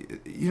crazy.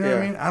 You know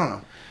what I mean? I don't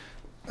know.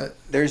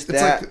 There's it's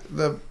that. like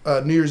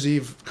the New Year's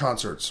Eve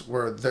concerts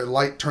where the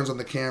light turns on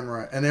the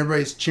camera and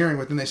everybody's cheering,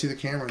 but then they see the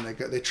camera and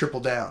they triple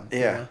down. Yeah.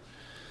 You know?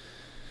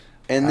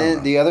 And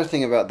then the other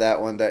thing about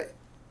that one that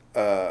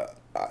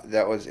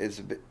is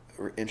a bit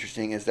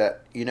interesting is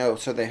that, you know,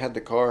 so they had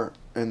the car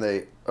and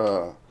they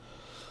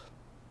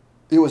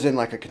it was in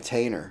like a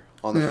container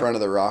on the front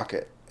of the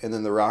rocket, and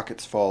then the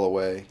rockets fall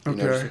away. You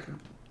know, just like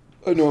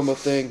a normal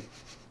thing.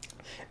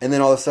 And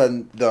then all of a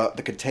sudden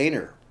the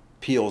container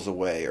peels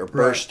away or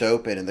bursts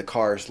open, and the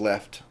car's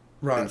left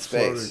in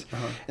space.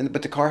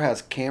 But the car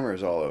has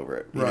cameras all over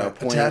it. You know,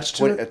 attached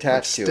to it.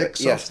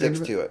 Yeah, sticks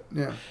to it.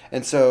 Yeah.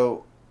 And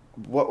so,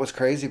 what was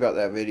crazy about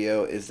that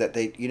video is that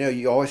they, you know,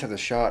 you always have the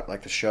shot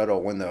like the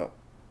shuttle when the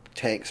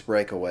tanks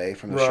break away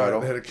from the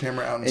shuttle. They had a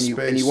camera out in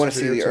space, and you want to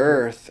see the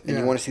Earth, and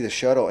you want to see the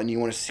shuttle, and you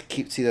want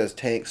to see those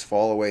tanks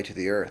fall away to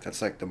the Earth.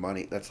 That's like the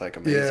money. That's like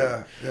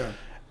amazing. Yeah.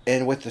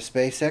 And with the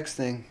SpaceX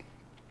thing,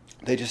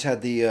 they just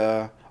had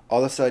the all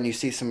of a sudden you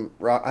see some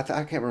rock. I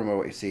can't remember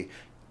what you see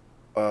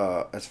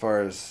as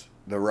far as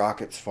the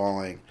rockets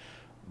falling,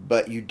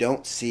 but you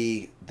don't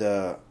see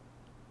that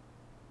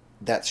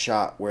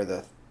shot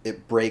where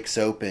it breaks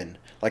open.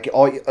 Like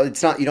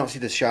it's not, you don't see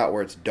the shot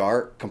where it's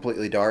dark,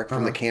 completely dark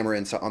from the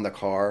camera on the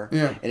car,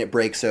 and it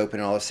breaks open,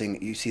 and all of a sudden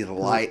you see the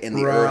light and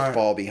the Earth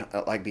fall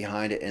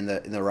behind it, and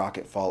the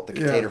rocket fall, the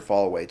container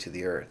fall away to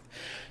the Earth.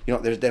 You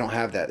know, they don't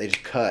have that. They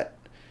just cut,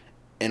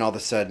 and all of a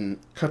sudden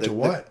to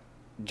what?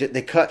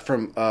 They cut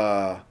from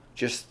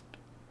just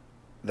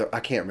I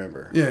can't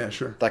remember. Yeah,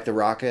 sure. Like the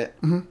rocket,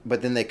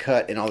 but then they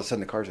cut, and all of a sudden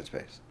the car's in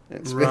space.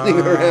 It's spinning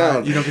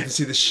around. You don't get to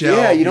see the shell.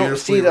 Yeah, you don't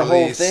see the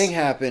whole thing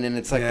happen, and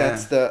it's like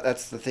that's the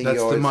thing. That's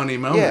you always, the money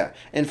moment. Yeah,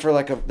 and for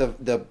like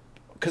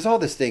because all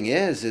this thing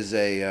is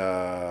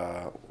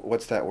a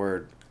what's that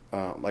word?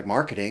 Like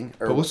marketing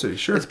or publicity.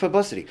 Sure, it's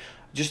publicity.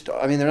 Just,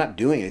 I mean, they're not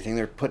doing anything.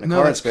 They're putting a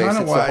car in space. It's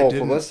the whole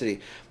publicity.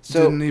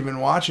 So didn't even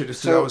watch it.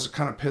 Just I was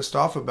kind of pissed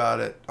off about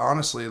it.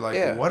 Honestly,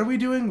 like, what are we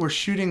doing? We're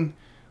shooting.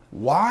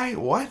 Why?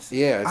 What?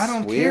 Yeah, I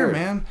don't care,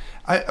 man.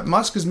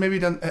 Musk has maybe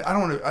done. I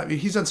don't want to. I mean,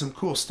 he's done some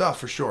cool stuff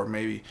for sure,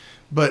 maybe,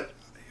 but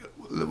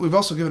we've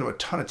also given him a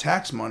ton of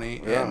tax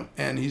money. Yeah.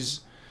 And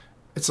he's.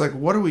 It's like,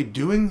 what are we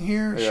doing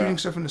here? Yeah. Shooting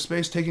stuff into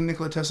space, taking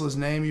Nikola Tesla's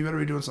name. You better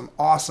be doing some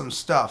awesome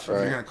stuff if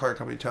you're going to call your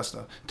company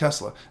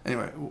Tesla.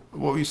 Anyway,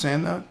 what were you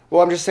saying, though?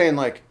 Well, I'm just saying,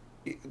 like,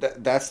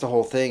 that's the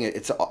whole thing.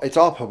 It's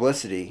all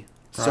publicity.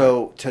 Right.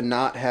 So to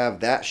not have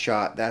that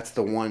shot, that's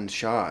the one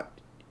shot,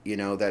 you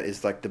know, that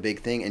is like the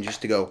big thing. And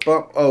just to go,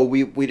 oh,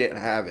 we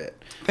didn't have it.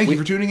 Thank you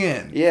for tuning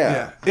in.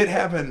 Yeah. It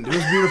happened. It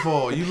was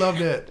beautiful. You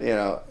loved it. You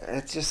know,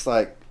 it's just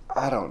like,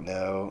 I don't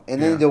know.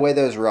 And then the way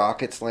those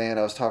rockets land,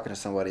 I was talking to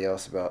somebody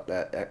else about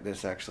that.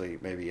 This actually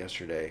maybe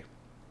yesterday.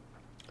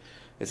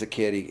 It's a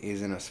kid.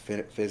 He's in a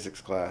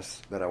physics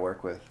class that I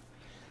work with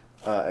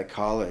at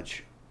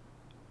college.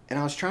 And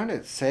I was trying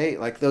to say,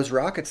 like, those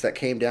rockets that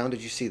came down,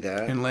 did you see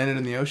that? And landed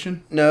in the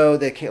ocean? No,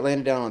 they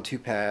landed down on 2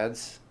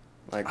 pads,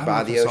 like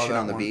by the ocean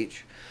on the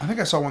beach. I think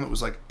I saw one that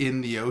was like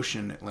in the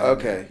ocean.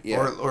 Okay,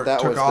 yeah. Or that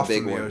took off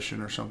from the ocean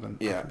or something.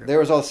 Yeah, there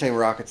was all the same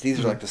rockets. These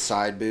are like the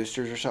side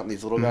boosters or something,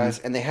 these little guys.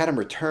 And they had them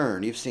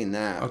return. You've seen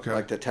that. Okay.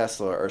 Like the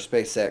Tesla or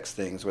SpaceX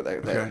things where they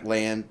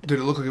land. Did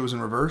it look like it was in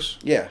reverse?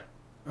 Yeah.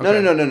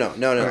 Okay. No.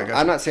 Okay,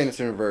 I'm not saying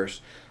it's in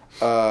reverse.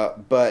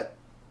 But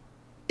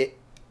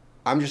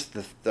I'm just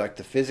the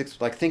physics.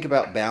 Like, think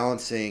about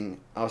balancing.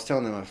 I was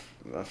telling them,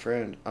 my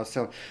friend,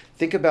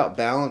 think about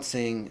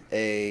balancing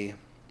a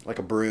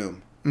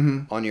broom.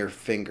 On your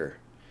finger,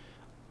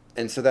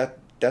 and so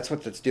that's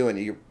what that's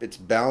doing. It's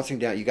balancing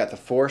down. You got the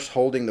force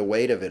holding the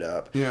weight of it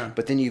up,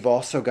 but then you've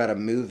also got to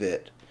move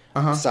it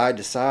side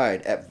to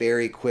side at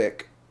very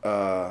quick,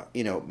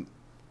 really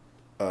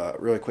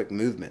quick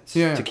movements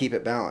to keep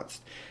it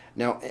balanced.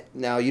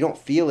 Now you don't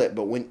feel it,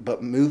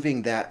 but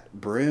moving that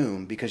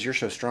broom, because you're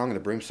so strong and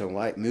the broom's so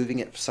light, moving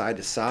it side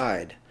to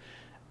side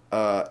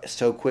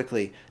so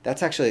quickly,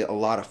 that's actually a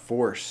lot of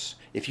force.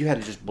 If you had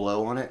to just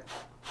blow on it.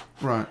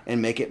 Right.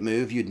 And make it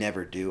move, you'd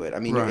never do it. I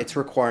mean, it's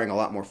requiring a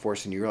lot more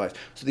force than you realize.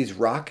 So these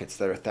rockets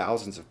that are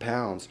thousands of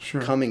pounds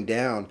coming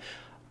down,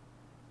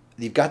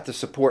 you've got the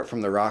support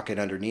from the rocket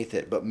underneath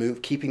it, but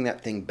keeping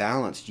that thing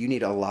balanced, you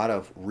need a lot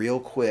of real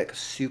quick,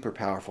 super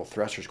powerful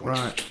thrusters going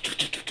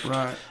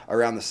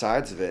around the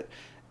sides of it.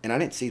 And I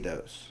didn't see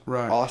those.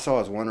 Right. All I saw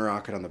was one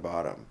rocket on the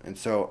bottom. And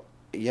so,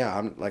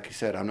 I'm like you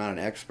said, I'm not an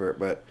expert,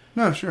 but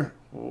no, sure.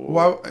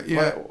 Well,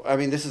 I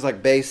mean, this is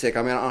like basic.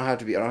 I mean, I don't have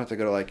to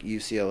go to like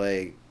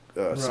UCLA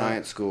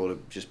science school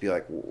to just be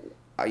like,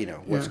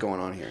 what's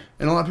going on here.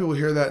 And a lot of people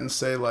hear that and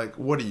say, like,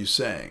 what are you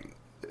saying?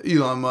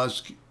 Elon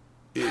Musk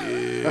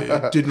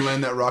didn't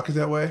land that rocket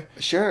that way?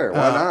 Sure,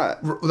 why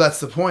not? Well, that's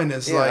the point.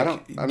 Is like,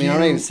 I'm not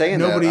even saying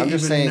that. I'm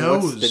just saying,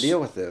 knows. what's the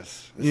deal with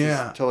this? This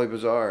is totally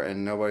bizarre,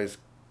 and nobody's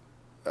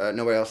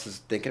nobody else is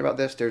thinking about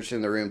this. They're just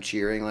in the room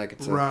cheering like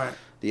it's the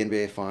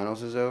NBA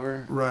Finals is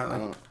over. Right,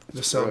 like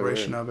the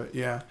celebration of it.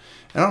 Yeah,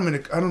 and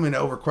I don't mean to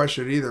over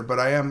question it either,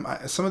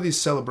 but some of these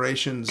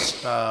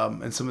celebrations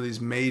and some of these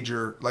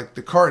major, like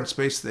the car in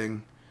space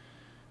thing.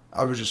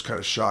 I was just kind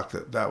of shocked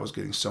that was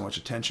getting so much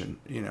attention,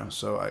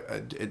 So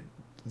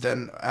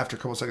then after a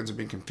couple of seconds of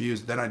being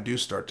confused, then I do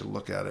start to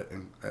look at it,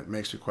 and it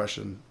makes me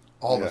question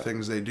all the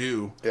things they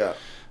do. Yeah.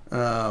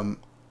 And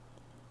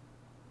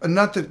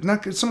not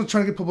someone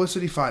trying to get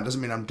publicity, fine.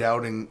 Doesn't mean I'm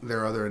doubting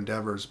their other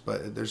endeavors,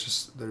 but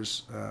there's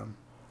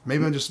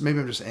maybe I'm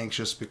just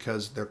anxious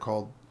because they're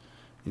called,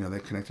 they're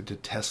connected to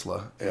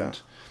Tesla, and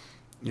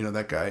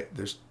that guy.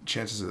 There's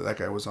chances that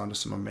guy was onto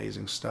some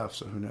amazing stuff.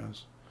 So who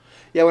knows?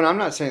 Yeah, well, I'm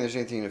not saying there's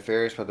anything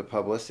nefarious about the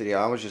publicity.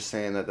 I was just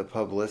saying that the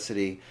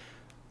publicity,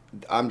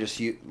 I'm just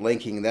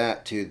linking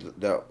that to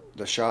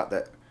the shot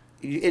that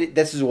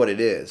this is what it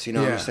is. I'm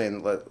just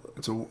saying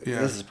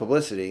this is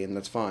publicity, and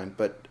that's fine.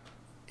 But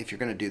if you're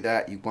going to do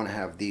that, you want to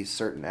have these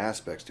certain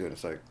aspects to it.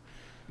 It's like,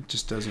 it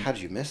just doesn't. How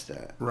did you miss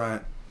that? Right.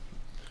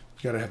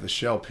 You got to have the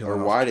shell peeling off.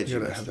 Or why did you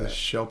got to miss have that? the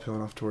shell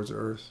peeling off towards the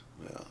Earth.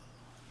 Yeah.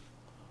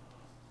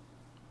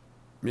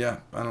 Yeah,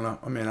 I don't know.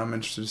 I mean, I'm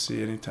interested to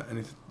see any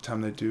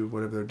time they do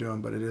whatever they're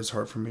doing, but it is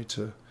hard for me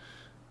to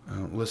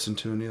listen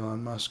to an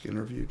Elon Musk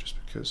interview just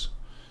because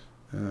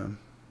it's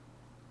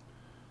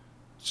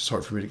just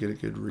hard for me to get a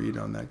good read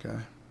on that guy.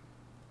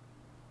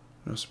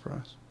 No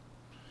surprise.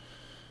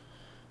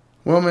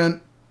 Well, man,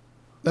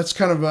 that's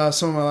kind of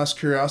some of my last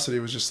curiosity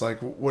was just like,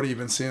 what have you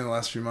been seeing in the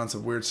last few months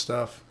of weird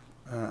stuff?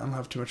 I don't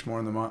have too much more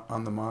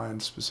on the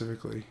mind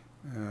specifically.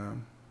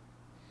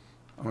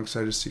 I'm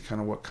excited to see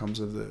kind of what comes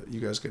of you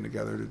guys getting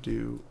together to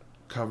do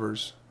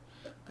covers.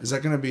 Is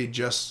that going to be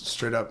just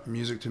straight up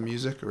music to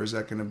music, or is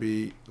that going to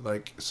be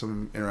like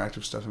some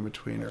interactive stuff in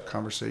between, or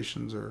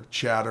conversations, or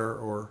chatter,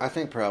 or? I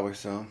think probably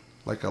so.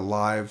 Like a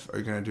live? Are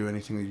you going to do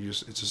anything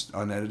that it's just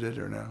unedited,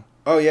 or no?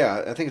 Oh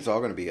yeah, I think it's all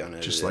going to be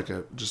unedited. Just like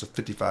a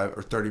 55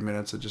 or 30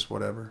 minutes of just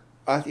whatever.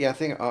 I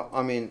think.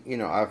 I mean,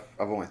 I've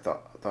only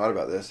thought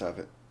about this. I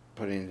haven't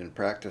put it in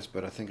practice,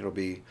 but I think it'll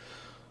be.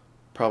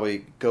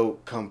 Probably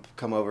come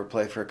over,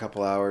 play for a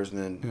couple hours, and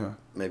then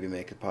maybe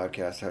make a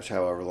podcast.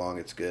 However long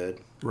it's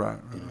good. Right.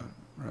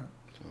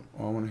 So,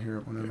 well, I want to hear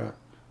it whenever.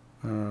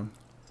 Yeah.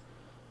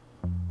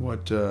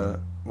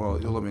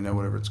 Well, you'll let me know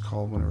whatever it's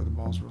called whenever the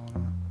ball's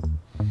rolling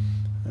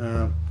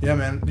on. Yeah,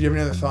 man. Do you have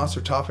any other thoughts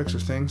or topics or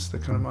things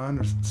that come to mind,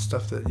 or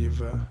stuff that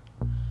you've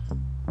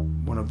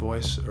want to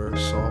voice or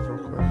solve real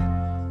quick?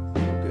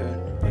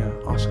 Good. Yeah.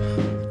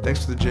 Awesome.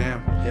 Thanks for the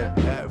jam. Yeah.